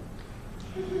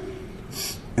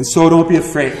 And so don't be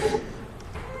afraid.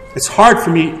 It's hard for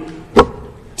me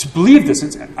to believe this.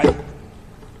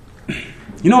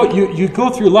 You go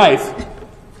through life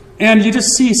and you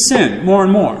just see sin more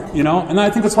and more, and I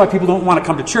think that's why people don't want to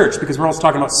come to church, because we're always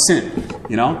talking about sin,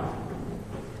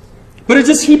 But it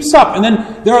just heaps up, and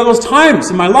then there are those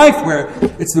times in my life where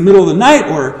it's the middle of the night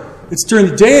or it's during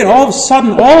the day, and all of a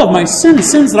sudden all of my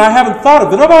sins that I haven't thought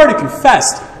of, that I've already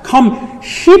confessed, come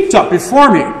heaped up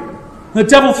before me. The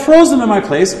devil throws them in my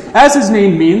place, as his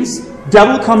name means.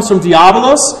 Devil comes from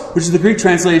diabolos, which is the Greek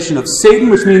translation of Satan,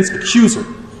 which means accuser.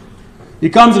 He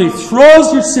comes and he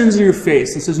throws your sins in your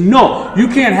face and says, no, you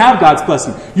can't have God's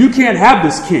blessing. You can't have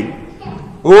this king.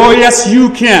 Oh, yes, you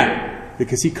can,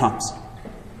 because he comes.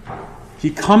 He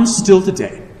comes still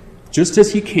today, just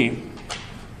as he came.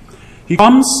 He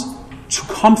comes to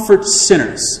comfort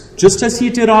sinners, just as he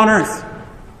did on earth.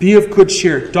 Be of good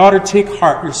cheer. Daughter, take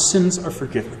heart. Your sins are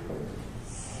forgiven.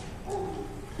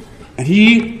 And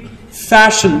he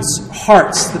fashions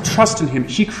hearts that trust in him.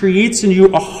 He creates in you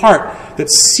a heart that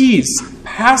sees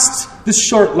past this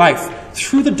short life,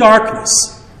 through the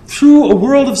darkness, through a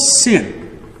world of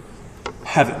sin,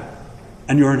 heaven,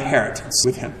 and your inheritance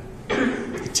with him.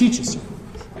 He teaches you.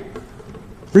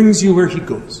 brings you where he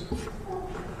goes.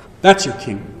 That's your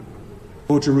king.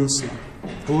 O Jerusalem,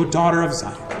 O daughter of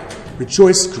Zion,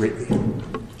 rejoice greatly.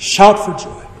 Shout for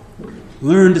joy.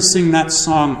 Learn to sing that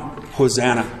song,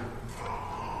 Hosanna.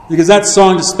 Because that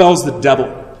song dispels the devil.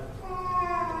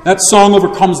 That song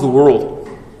overcomes the world.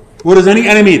 What is any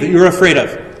enemy that you're afraid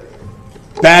of?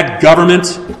 Bad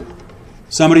government?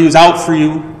 Somebody who's out for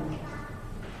you?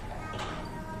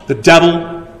 The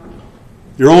devil?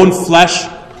 Your own flesh?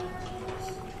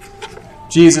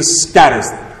 Jesus scatters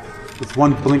them with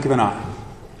one blink of an eye.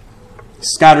 He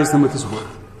scatters them with his word.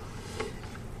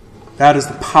 That is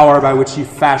the power by which he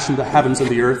fashioned the heavens and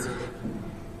the earth.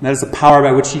 And that is the power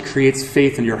by which he creates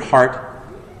faith in your heart.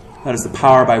 That is the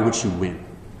power by which you win.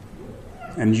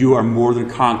 And you are more than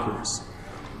conquerors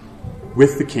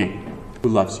with the King who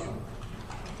loves you.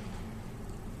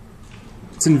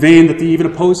 It's in vain that they even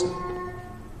oppose him.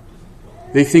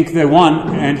 They think they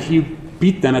won, and he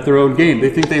beat them at their own game.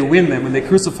 They think they win them when they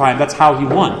crucify him. That's how he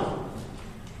won.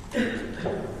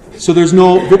 So there's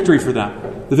no victory for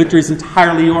them. The victory is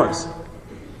entirely yours.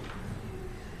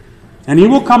 And he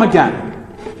will come again.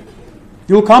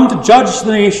 He will come to judge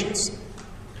the nations,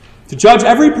 to judge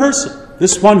every person,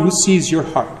 this one who sees your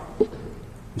heart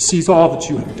and sees all that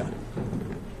you have done.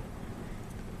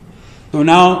 So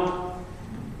now,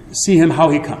 see him how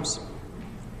he comes.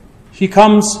 He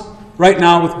comes right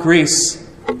now with grace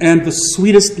and the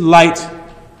sweetest light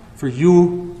for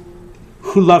you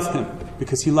who love him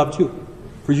because he loved you.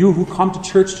 For you who come to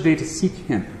church today to seek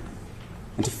him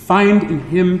and to find in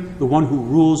him the one who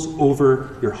rules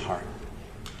over your heart.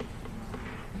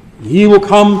 He will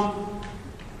come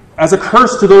as a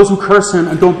curse to those who curse him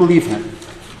and don't believe him.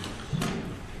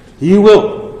 He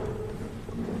will.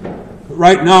 But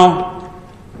right now,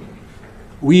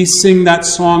 we sing that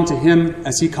song to him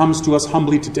as he comes to us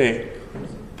humbly today,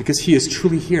 because he is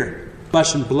truly here,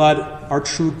 flesh and blood, our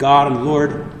true God and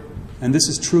Lord, and this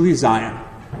is truly Zion,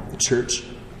 the church,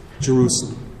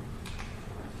 Jerusalem.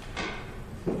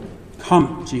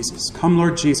 Come, Jesus. Come,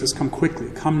 Lord Jesus. Come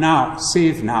quickly. Come now.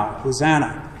 Save now.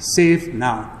 Hosanna. Save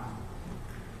now.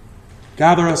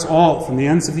 Gather us all from the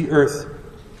ends of the earth.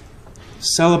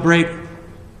 Celebrate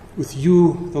with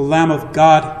you, the Lamb of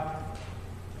God,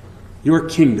 your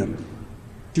kingdom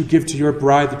you give to your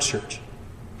bride, the church.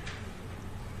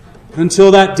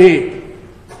 Until that day,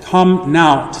 come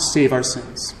now to save our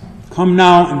sins. Come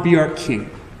now and be our King.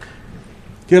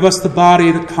 Give us the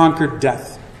body that conquered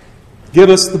death. Give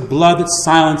us the blood that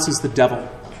silences the devil.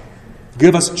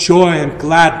 Give us joy and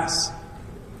gladness.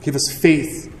 Give us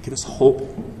faith. Give us hope.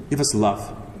 Give us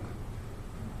love.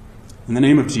 In the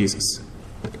name of Jesus,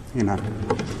 amen.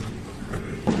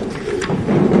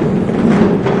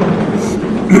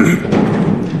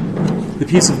 The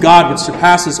peace of God, which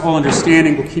surpasses all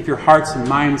understanding, will keep your hearts and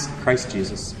minds in Christ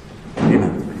Jesus.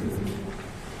 Amen.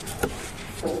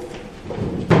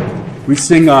 We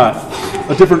sing a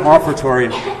different offertory,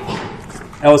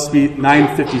 LSB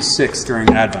 956, during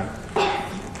Advent.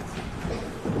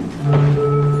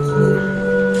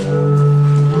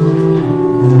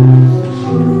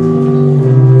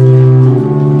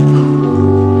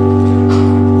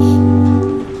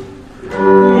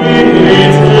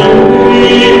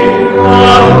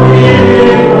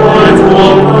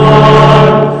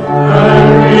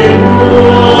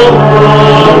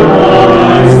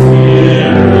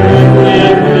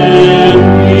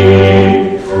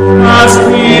 As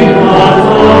we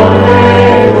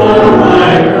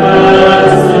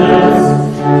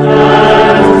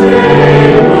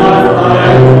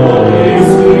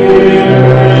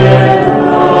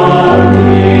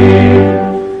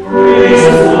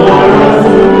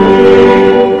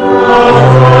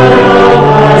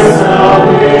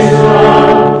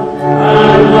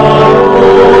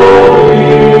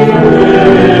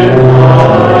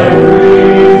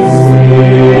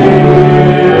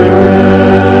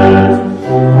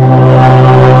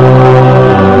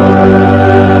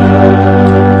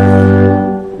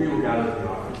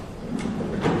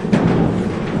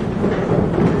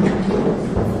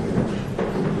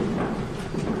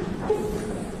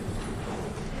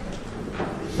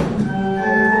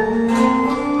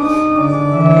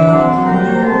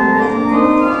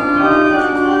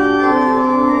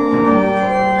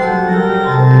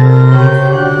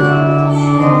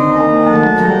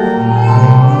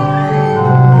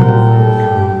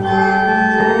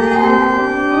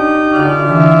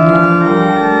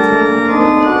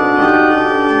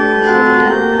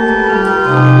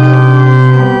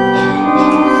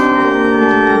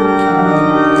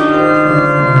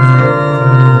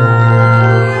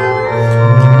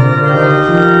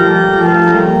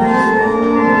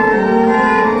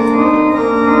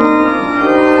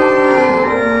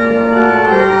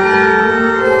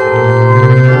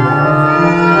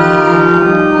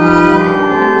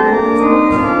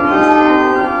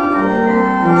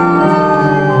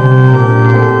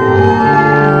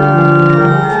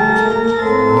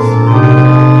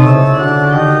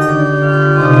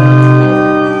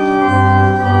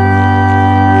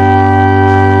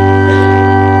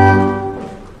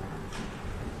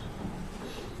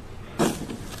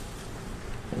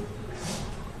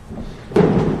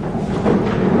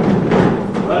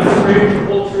pray for the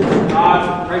whole Church of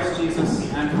God, Christ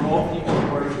Jesus, and for all people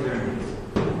according to their needs.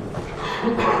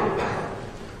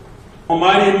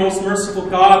 Almighty and most merciful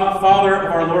God, the Father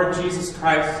of our Lord Jesus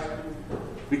Christ,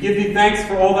 we give thee thanks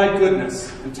for all thy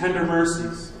goodness and tender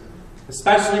mercies,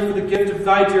 especially for the gift of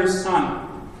thy dear Son,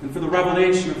 and for the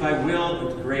revelation of thy will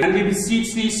and grace. And we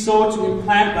beseech thee so to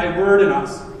implant thy word in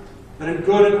us, that in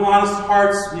good and honest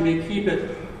hearts we may keep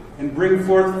it and bring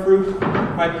forth fruit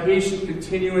by patient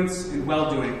continuance in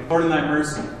well-doing. Lord, in thy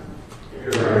mercy.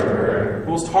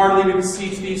 Most heartily we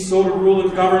beseech thee so to rule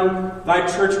and govern thy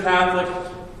Church Catholic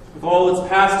with all its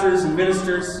pastors and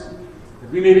ministers,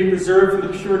 that we may be preserved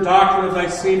in the pure doctrine of thy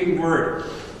saving word,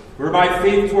 whereby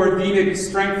faith toward thee may be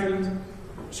strengthened,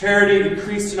 charity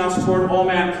increased in us toward all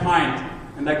mankind,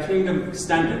 and thy kingdom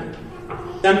extended.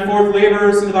 Send forth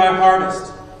laborers into thy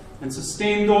harvest, and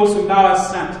sustain those whom thou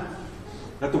hast sent,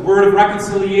 that the word of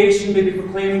reconciliation may be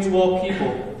proclaimed to all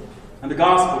people, and the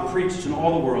gospel preached in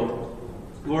all the world.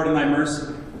 Lord, in thy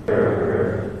mercy.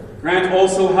 Grant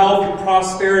also health and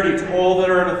prosperity to all that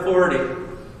are in authority,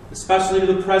 especially to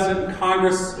the President and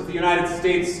Congress of the United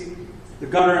States, the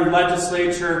Governor and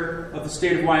Legislature of the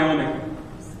state of Wyoming,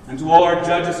 and to all our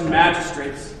judges and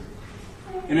magistrates,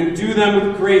 and endue them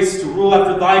with grace to rule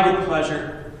after thy good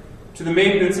pleasure, to the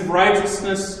maintenance of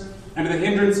righteousness, and to the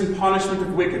hindrance and punishment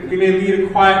of wicked. We may lead a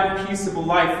quiet and peaceable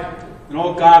life in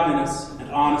all godliness and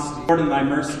honesty. Lord, in thy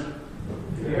mercy.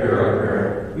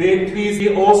 May it please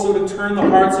thee also to turn the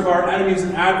hearts of our enemies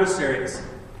and adversaries,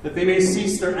 that they may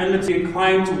cease their enmity,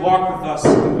 inclined to walk with us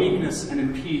in meekness and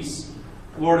in peace.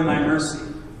 Lord, in thy mercy.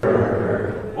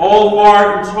 All who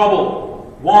are in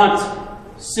trouble, want,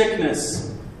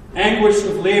 sickness, anguish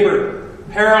of labor,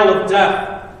 peril of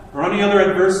death, or any other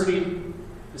adversity,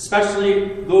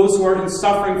 especially those who are in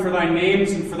suffering for thy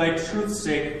name's and for thy truth's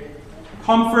sake,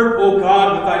 comfort, O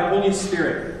God, with thy Holy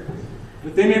Spirit,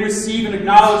 that they may receive and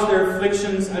acknowledge their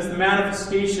afflictions as the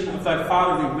manifestation of thy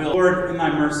fatherly will. Lord, in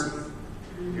thy mercy.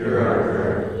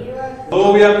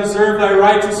 Though we have deserved thy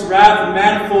righteous wrath and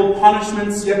manifold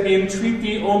punishments, yet we entreat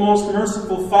thee, O most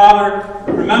merciful Father,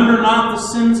 remember not the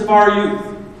sins of our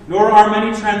youth, nor our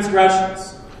many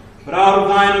transgressions, but out of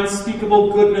thine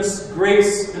unspeakable goodness,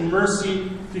 grace, and mercy,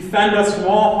 defend us from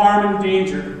all harm and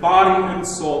danger, body and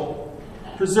soul.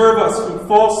 Preserve us from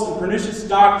false and pernicious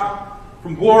doctrine,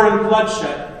 from war and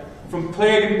bloodshed, from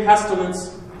plague and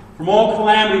pestilence, from all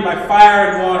calamity by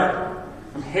fire and water,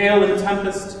 from hail and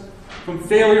tempest, from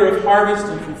failure of harvest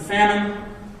and from famine,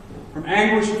 from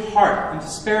anguish of heart and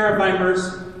despair of thy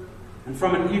mercy, and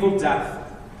from an evil death.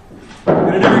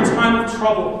 And in every time of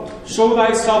trouble, show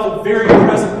thyself a very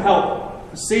present help,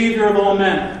 the Savior of all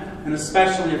men, and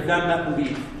especially of them that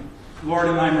believe. Lord,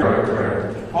 in thy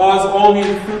mercy. Cause all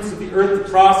needed fruits of the earth to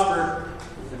prosper,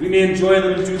 that we may enjoy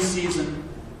them in due season.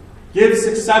 Give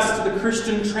success to the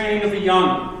Christian training of the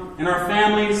young, in our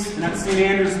families and at St.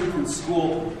 Andrew's Lutheran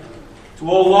School, to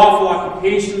all lawful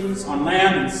occupations on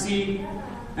land and sea,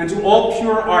 and to all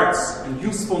pure arts and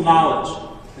useful knowledge,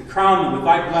 and crown them with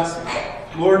thy blessing.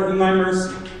 Lord, in thy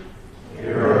mercy.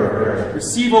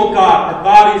 Receive, O God, our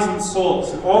bodies and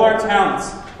souls, and all our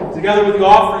talents, together with the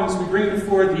offerings we bring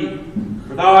before thee,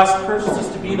 for thou hast purchased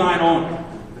us to be thine own,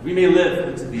 that we may live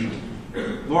unto thee.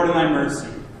 Lord, in thy mercy.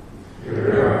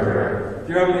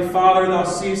 Dear Heavenly Father, thou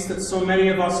seest that so many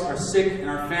of us are sick in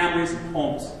our families and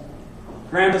homes.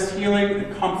 Grant us healing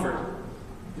and comfort,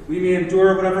 that we may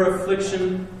endure whatever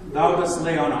affliction thou dost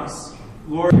lay on us.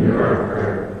 Lord,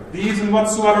 these and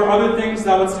whatsoever other things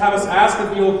thou wouldst have us ask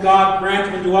of thee, O God,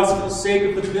 grant unto us for the sake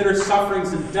of the bitter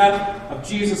sufferings and death of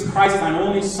Jesus Christ, thine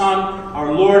only Son,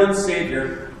 our Lord and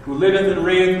Savior, who liveth and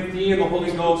reigneth with thee in the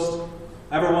Holy Ghost,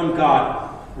 ever one God,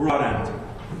 without end.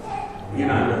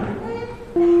 Amen.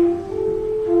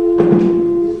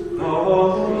 The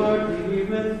Lord be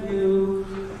with you.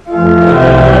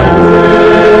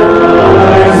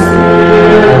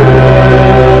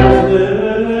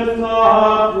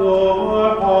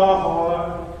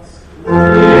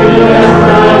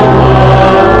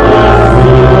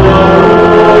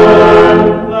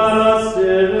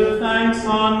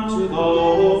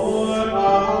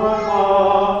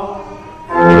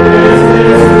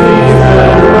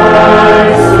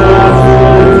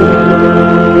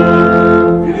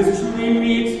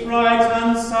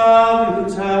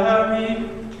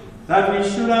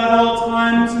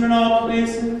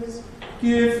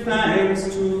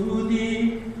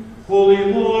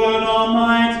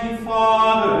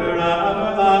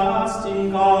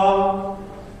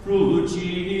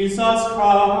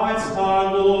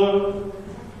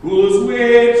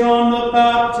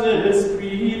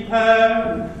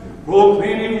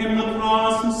 Proclaiming him the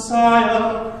promised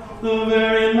Messiah, the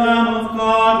very Lamb of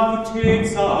God who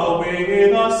takes away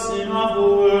the sin of the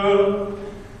world,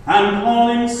 and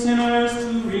calling sinners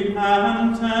to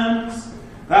repentance,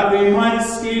 that they might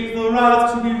escape the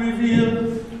wrath to be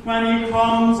revealed when he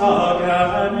comes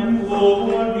again in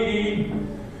glory.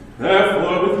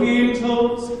 Therefore with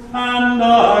angels and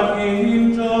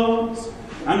archangels,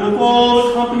 and with all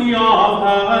the company of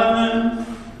heaven,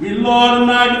 we, Lord,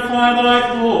 magnify thy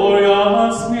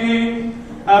glorious name,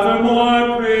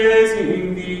 evermore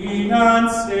praising thee and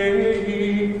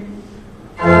saying,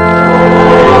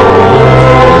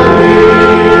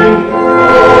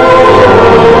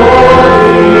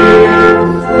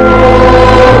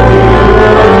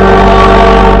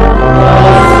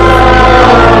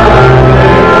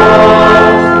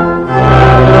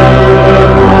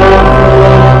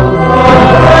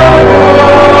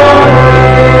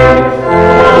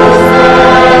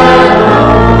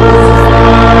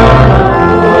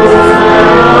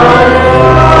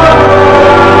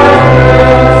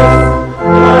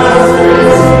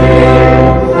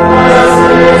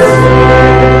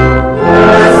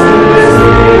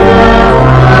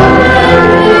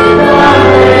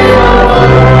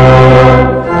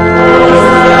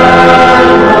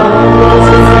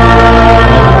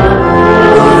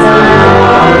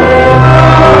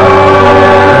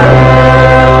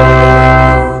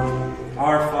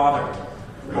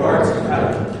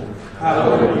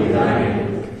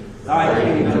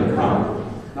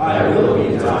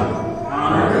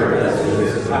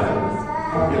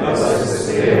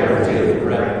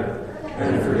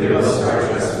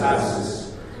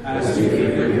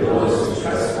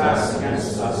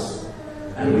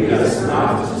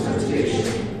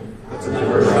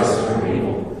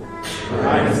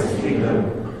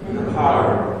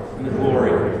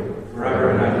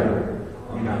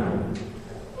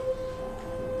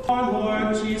 Our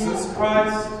Lord Jesus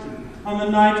Christ, on the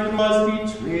night he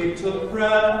was betrayed, took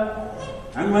bread,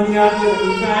 and when he had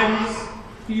given thanks,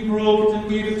 he broke it and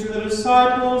gave it to the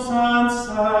disciples and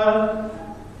said,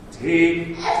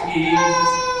 "Take, eat,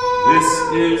 this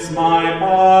is my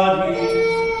body,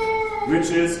 which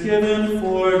is given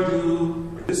for you.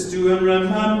 This do in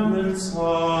remembrance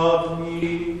of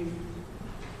me."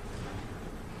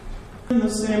 In the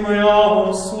same way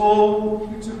also,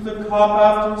 he took the cup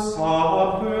after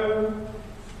supper,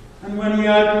 and when he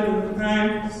had given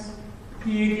thanks,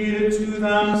 he gave it to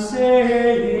them,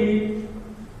 saying,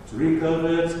 "Drink of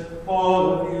it,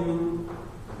 all of you.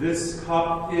 This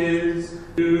cup is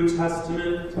New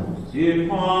Testament in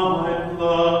my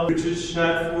blood, which is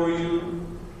shed for you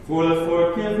for the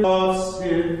forgiveness of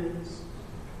sins.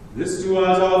 This do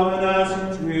as often as you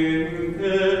drink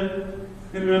it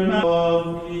in remembrance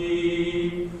of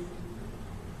me."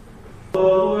 The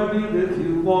Lord be with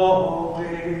you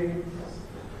always.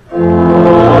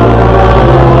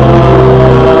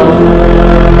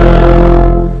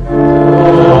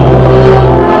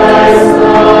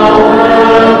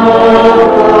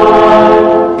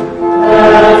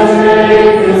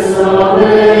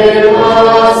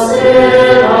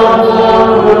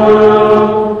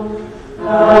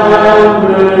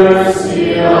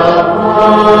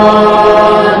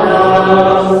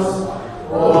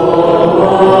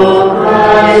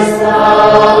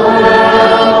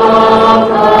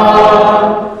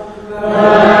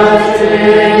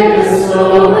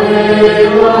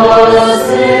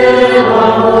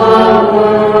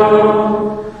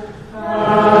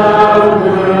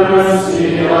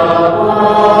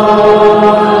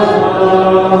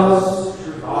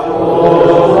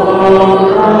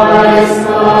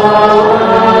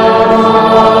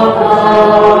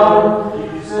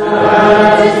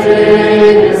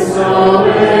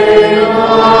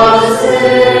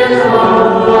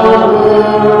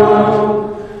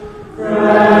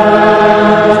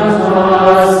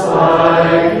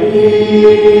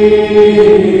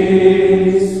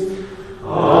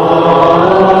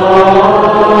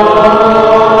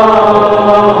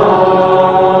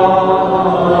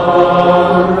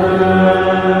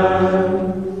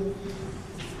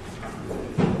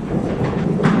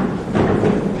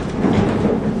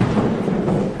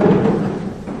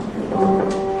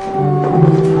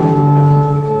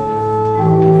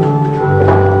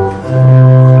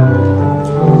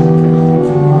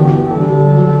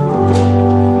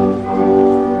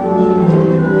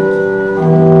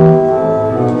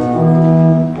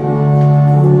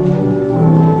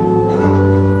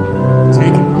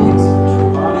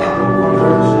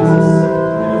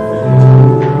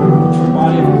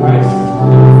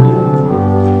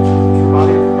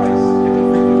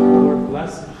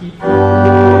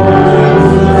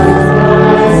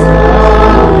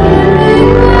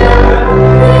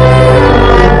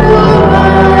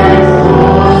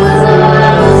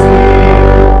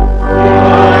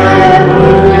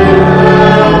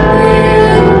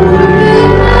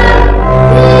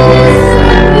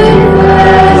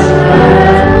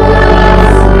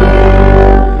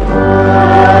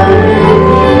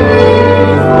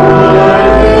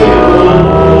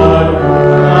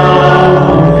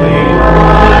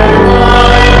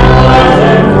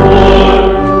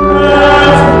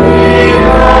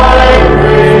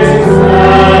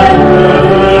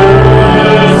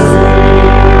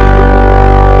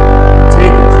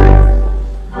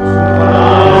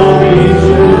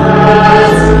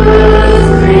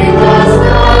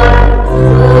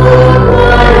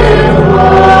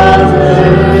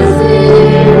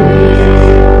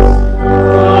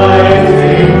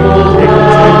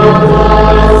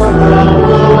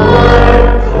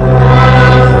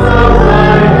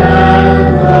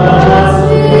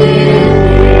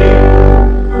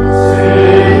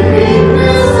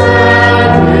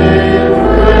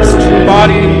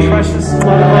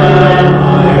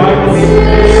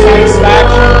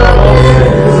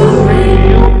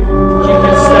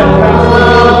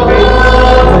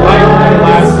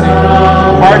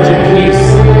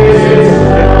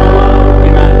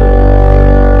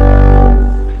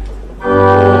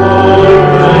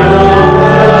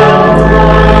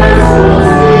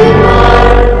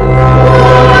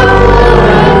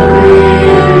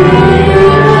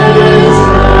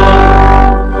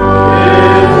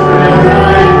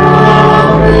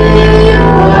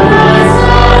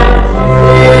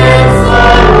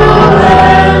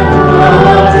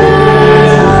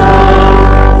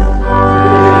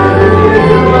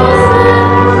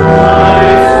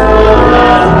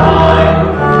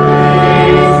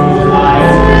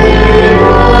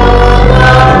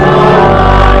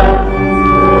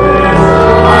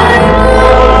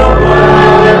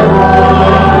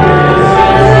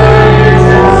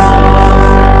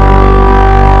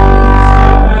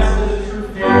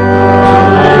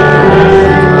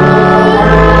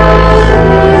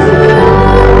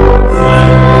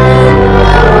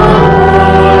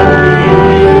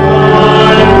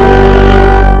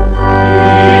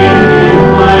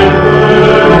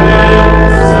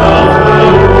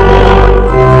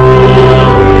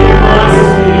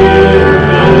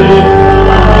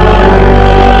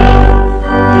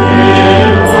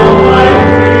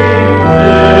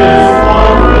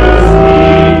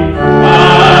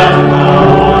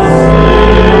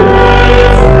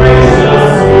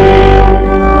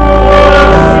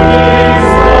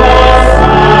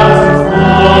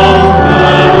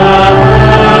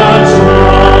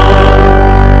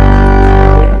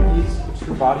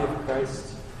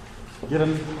 Christ,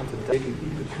 given unto death, and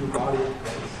eat the true body of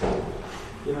Christ,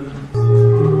 given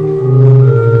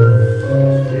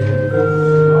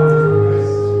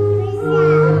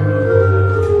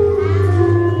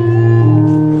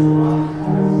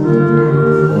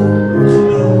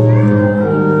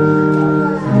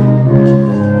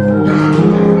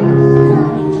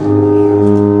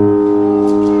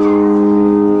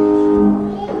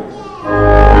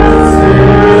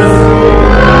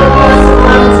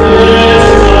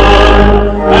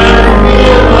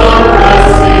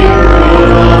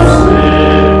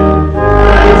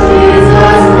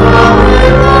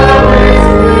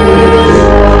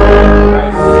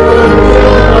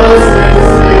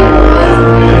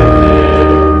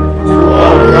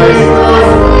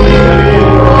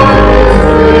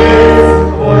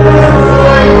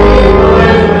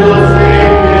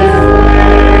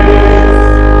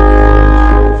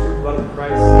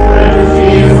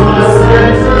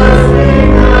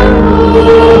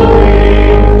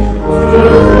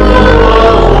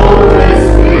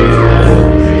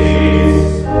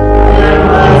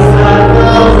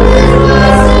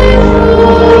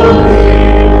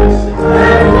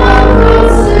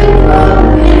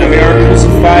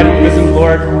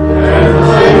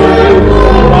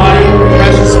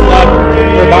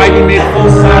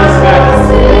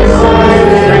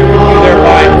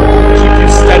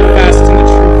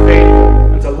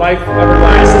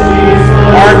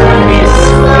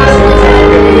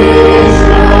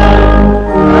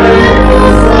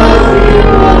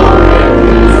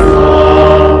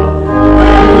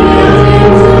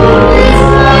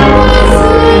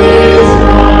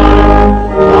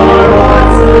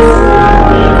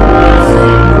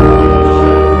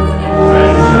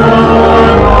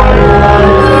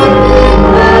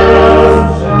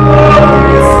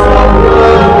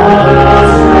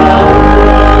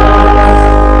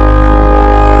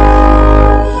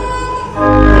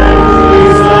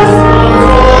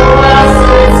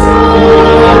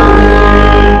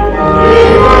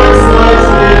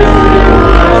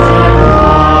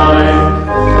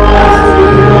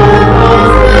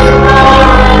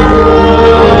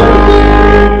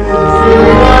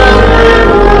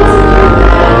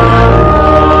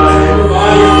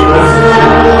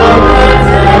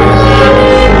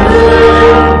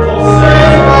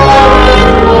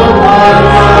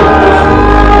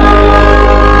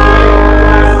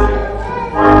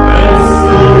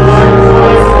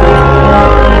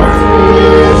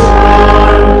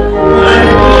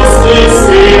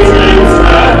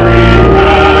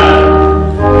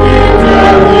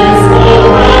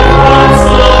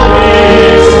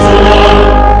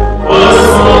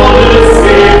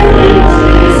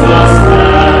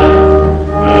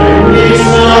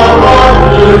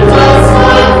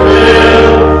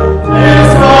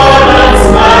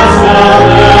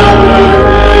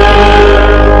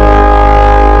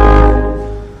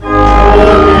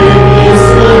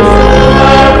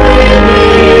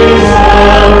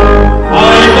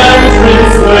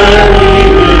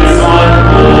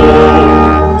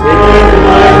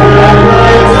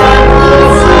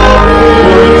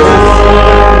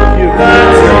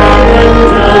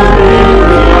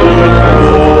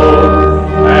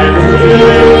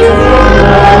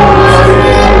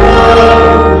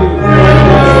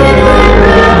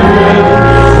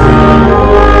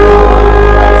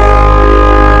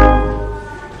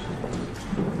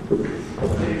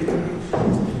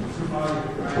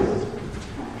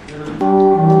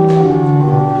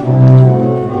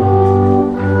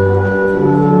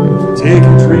Take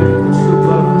and drink of the true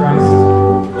blood of Christ,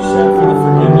 shed for the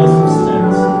forgiveness of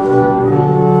sins.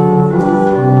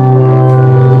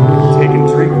 Take and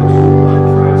drink of the true blood of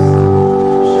Christ,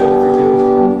 shed for you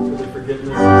for the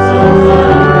forgiveness of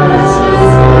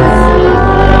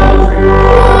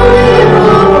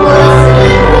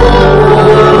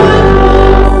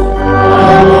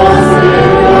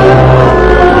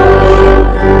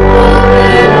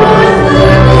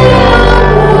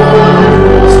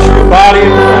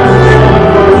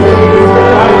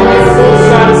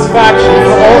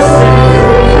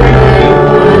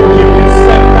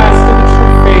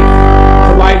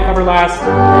lasting,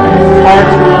 heart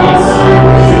and peace,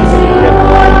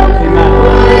 amen.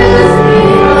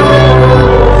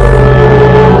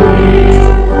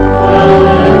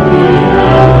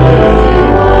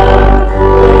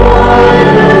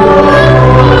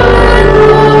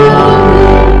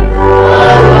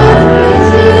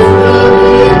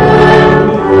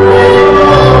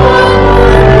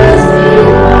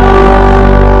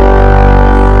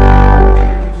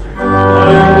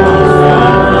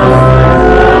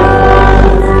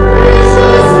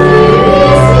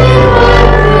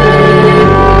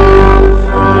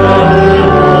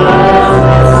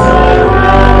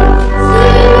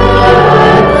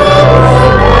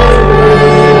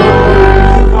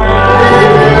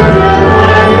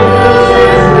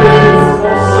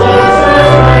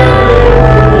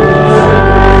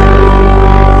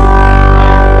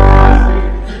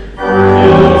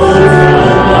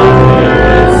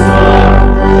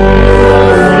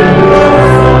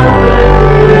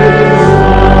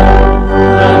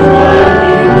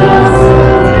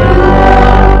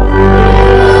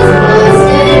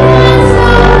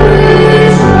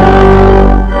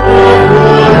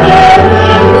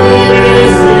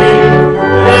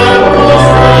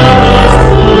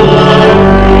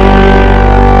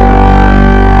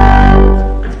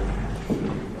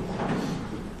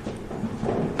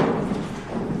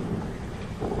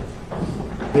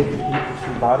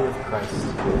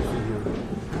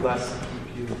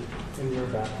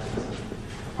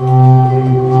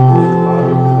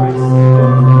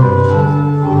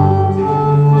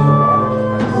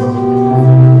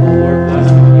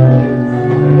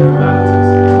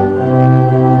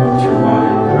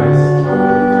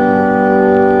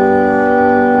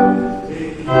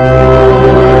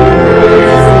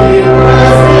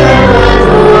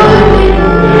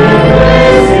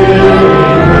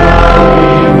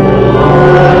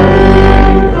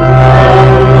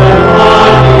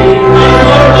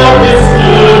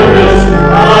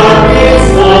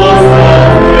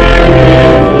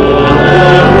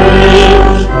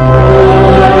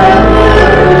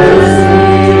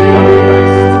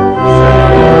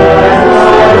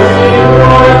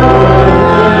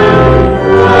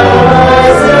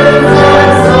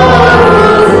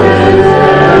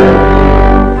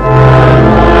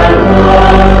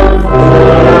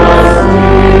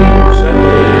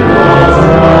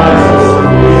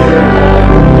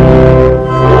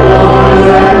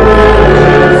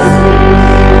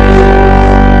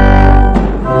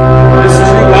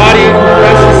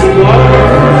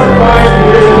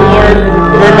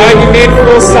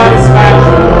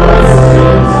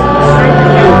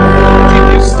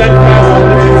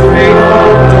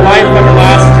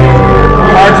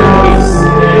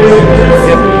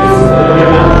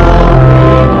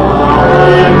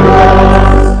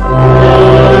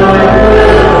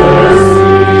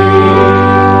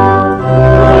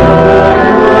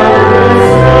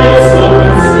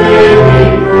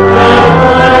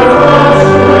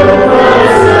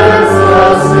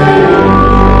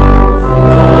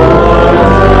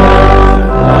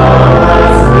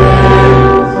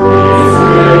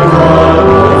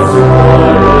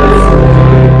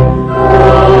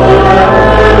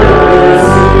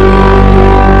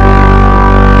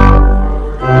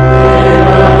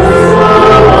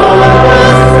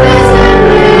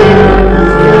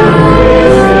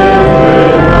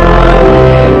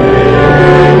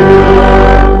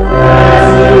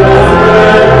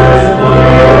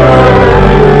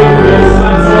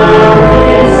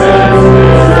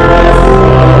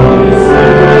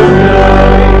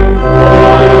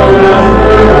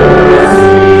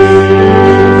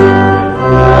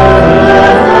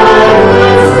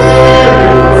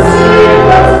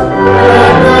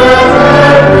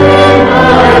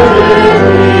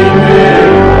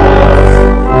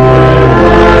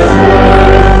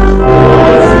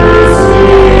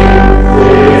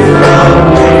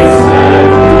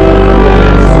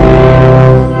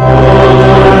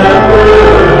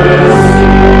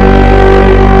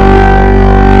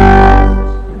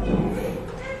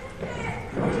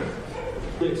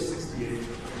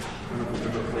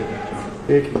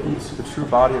 they can eat the true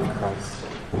body of Christ.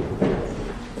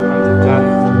 Unto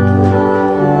death.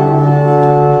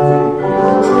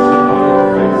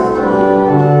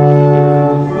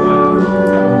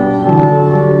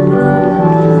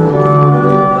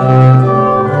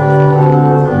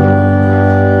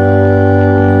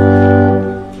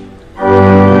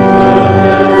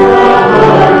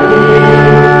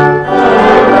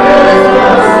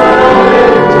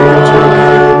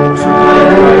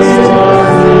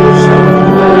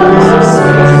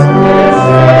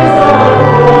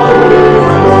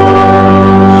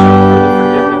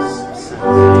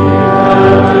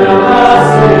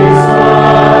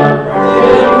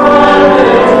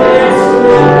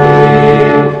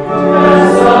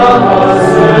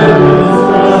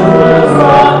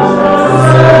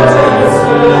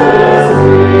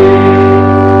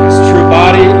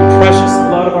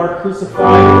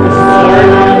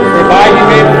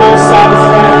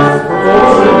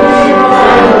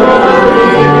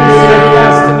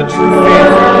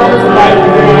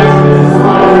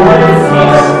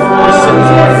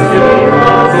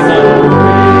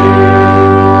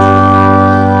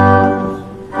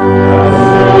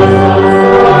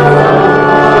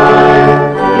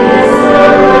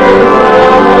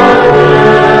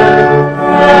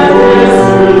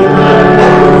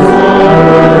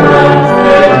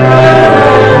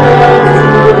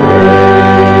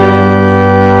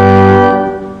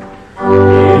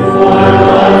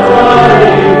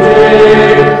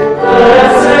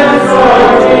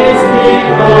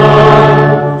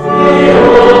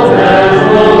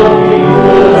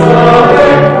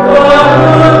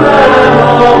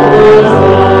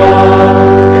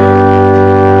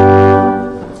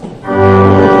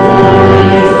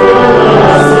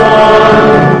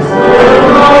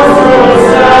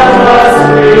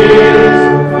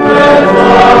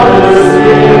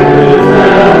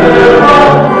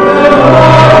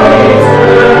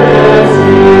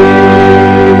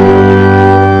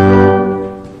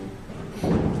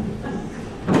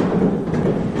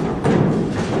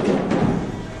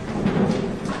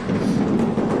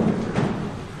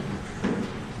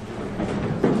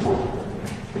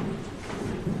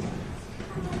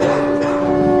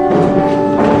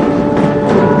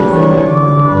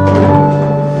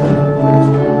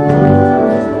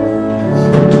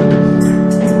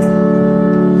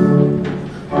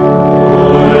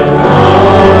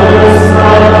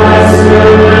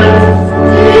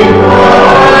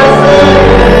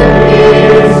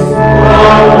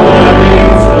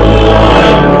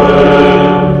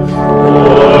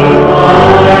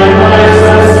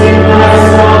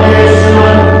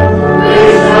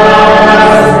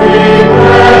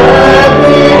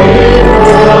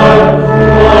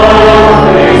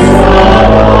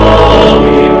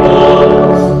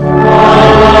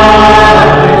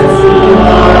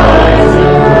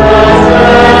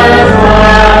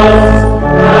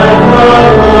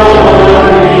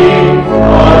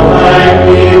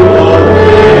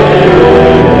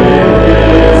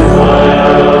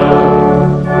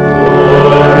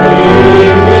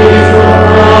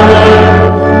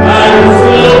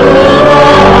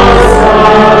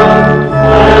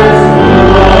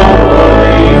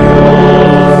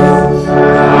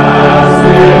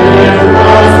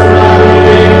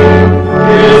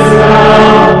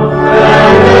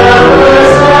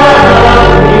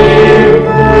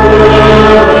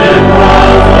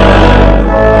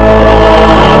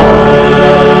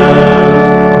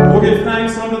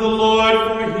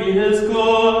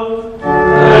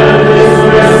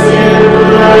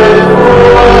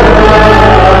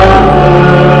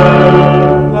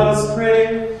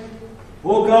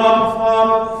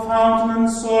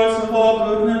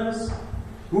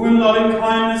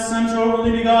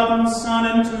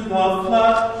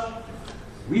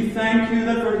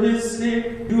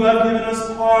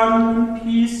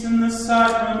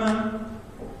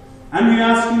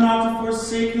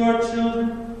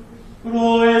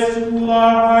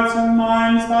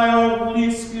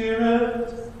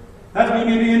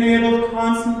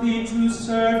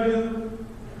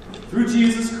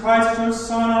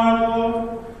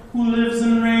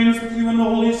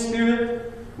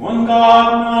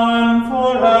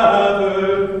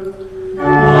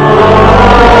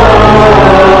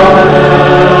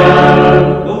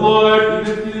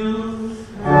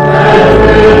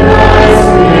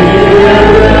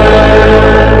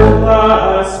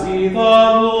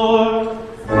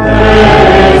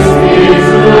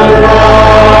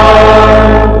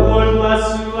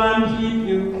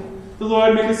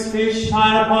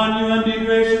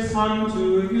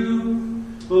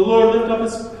 The Lord lift up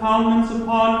his countenance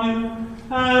upon you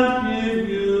and give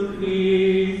you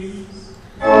peace.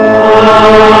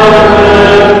 Amen.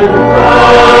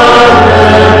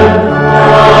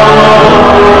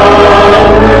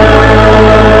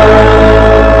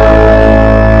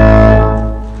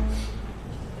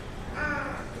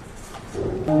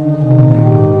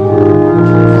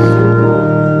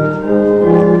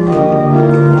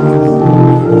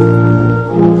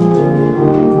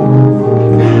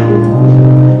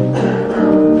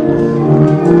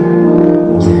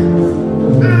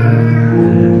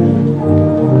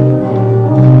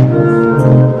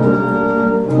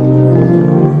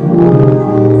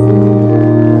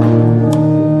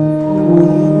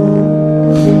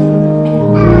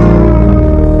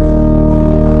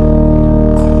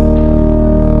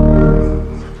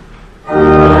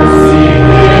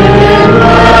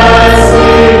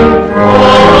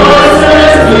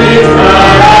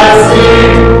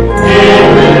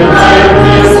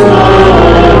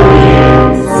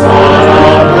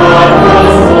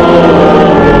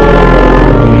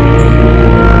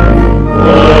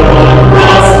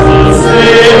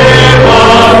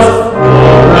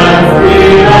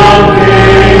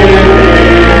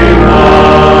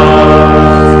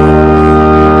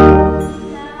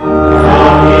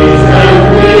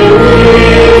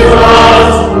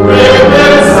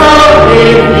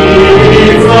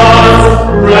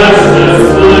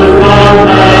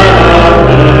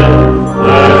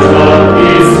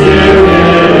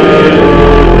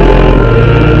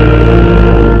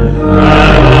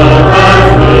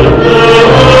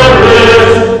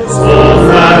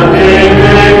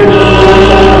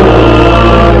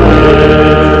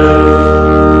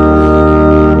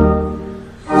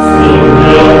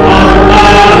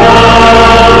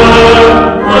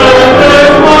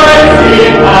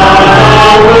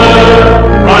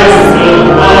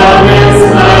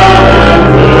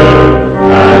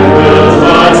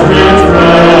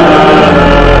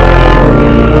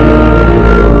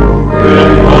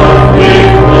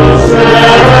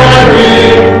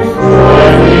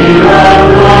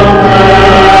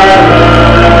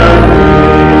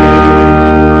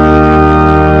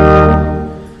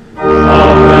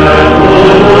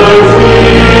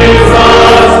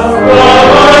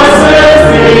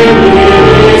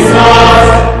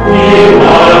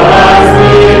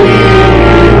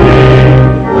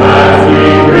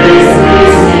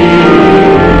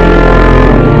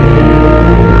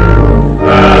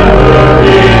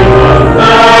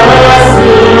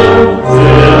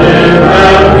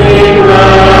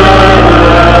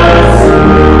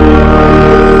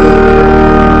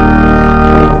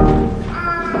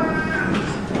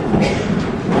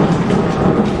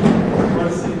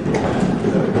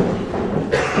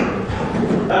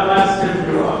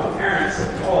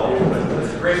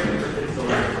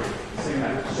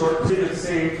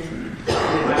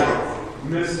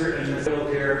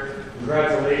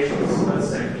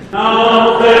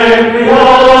 Now thank we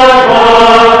all our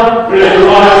God, with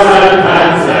hearts and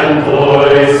hands and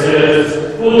voices,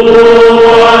 who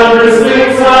wondrous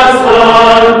things has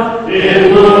done,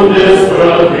 in whom this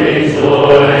world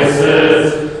rejoices,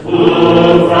 who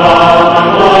from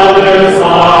our mother's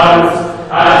arms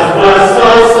has blessed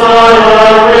us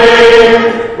our reign,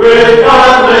 with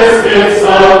countless gifts of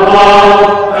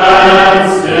love, and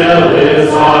still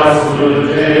is ours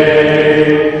today.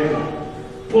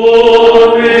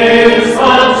 For his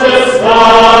conscious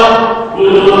God, who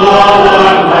all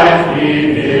our life be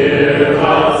near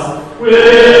us, with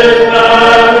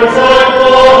ever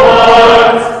joyful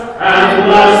hearts, and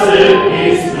blessed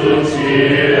peace to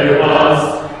cheer us,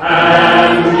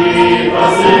 and keep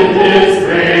us in his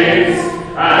grace,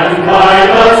 and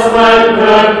guide us when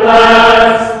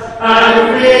perplexed, and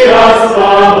free us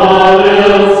from all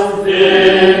ills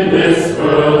in this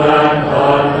world and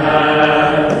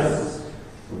unrest.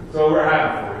 So we're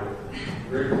happy for you.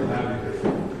 Very cool happy for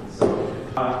you. So,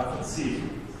 let's see.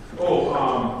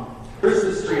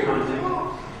 Christmas tree hunting,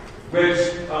 which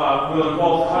will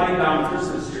involve cutting down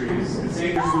Christmas trees. And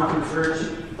St. Peter's Lutheran Church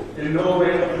in no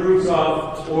way approves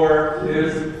of or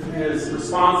is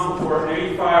responsible for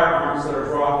any firearms that are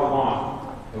brought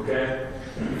along. Okay?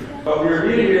 But we are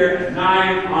meeting here at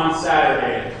 9 on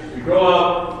Saturday. We go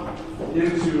up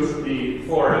into the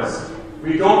forest.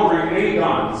 We don't bring any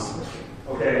guns.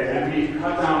 Okay, and we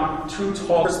cut down 2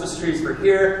 tall Christmas trees for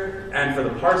here and for the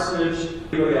parsonage.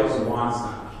 Anybody else who wants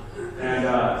them. And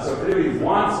so if anybody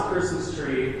wants a Christmas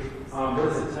tree, what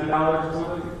is it, $10 or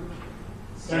something?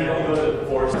 $10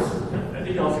 for I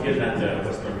think don't forget that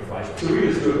West Norby Flash. So we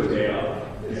just do it the day of.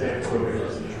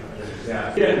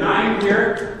 Yeah. At 9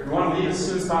 here, we want to leave as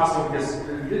soon as possible because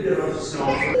we did get a bunch of snow.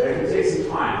 So it can take some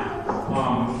time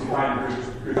to find a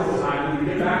good time. When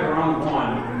we get back around 1,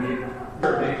 and we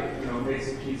make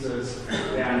some pizzas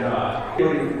and we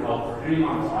don't even help for any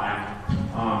amount of time.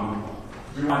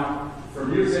 We want for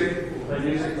music, we'll play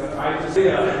music, but I just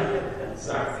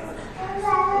sorry.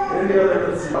 Any other,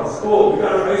 let's see. Oh, we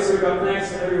got our ice rink up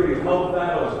next. Everybody helped that.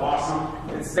 That was awesome.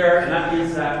 It's there, and that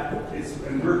means that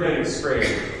and we're getting sprayed.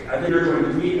 I think you're going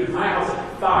to meet at my house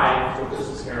at 5 for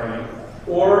Christmas caroling,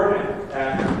 or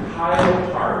at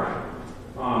Kyle Park,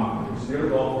 which is near the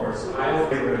golf course. Kyle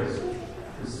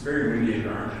is very windy and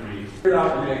orange. We figured out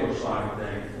the Maple Schlag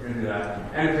thing. We're going to do that.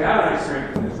 And if you have an ice rink,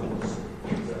 then so.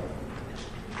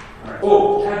 All right.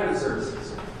 Oh, cabin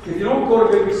services. If you don't go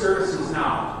to baby services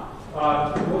now,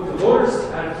 the voters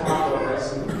had talked about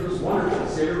this, and it was wonderful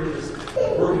to see everybody just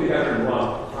working together in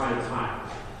love, time to time.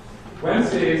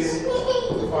 Wednesdays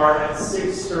are at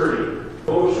 6:30,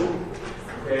 devotion,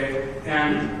 okay?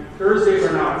 And Thursdays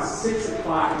are now at 6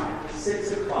 o'clock.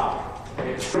 6 o'clock.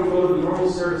 Okay? So go to the normal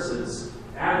services.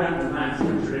 Advent and Lent has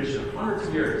been a tradition of hundreds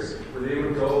of years, where they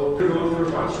would go through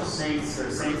a bunch of saints, their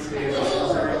saints' days,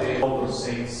 almost every day, all those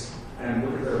saints, and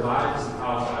look at their lives and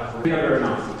how lives were. Any other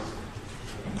announcements?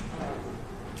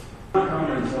 I'm not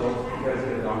coming until you guys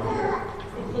get a donkey here.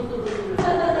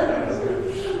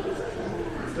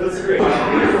 That's great.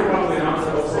 Peter will probably announce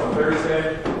that also on Thursday.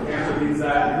 Angela leads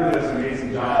that. He really does an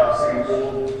amazing job of singing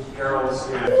old carols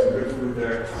and some good food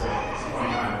there. So it's a fun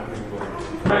time.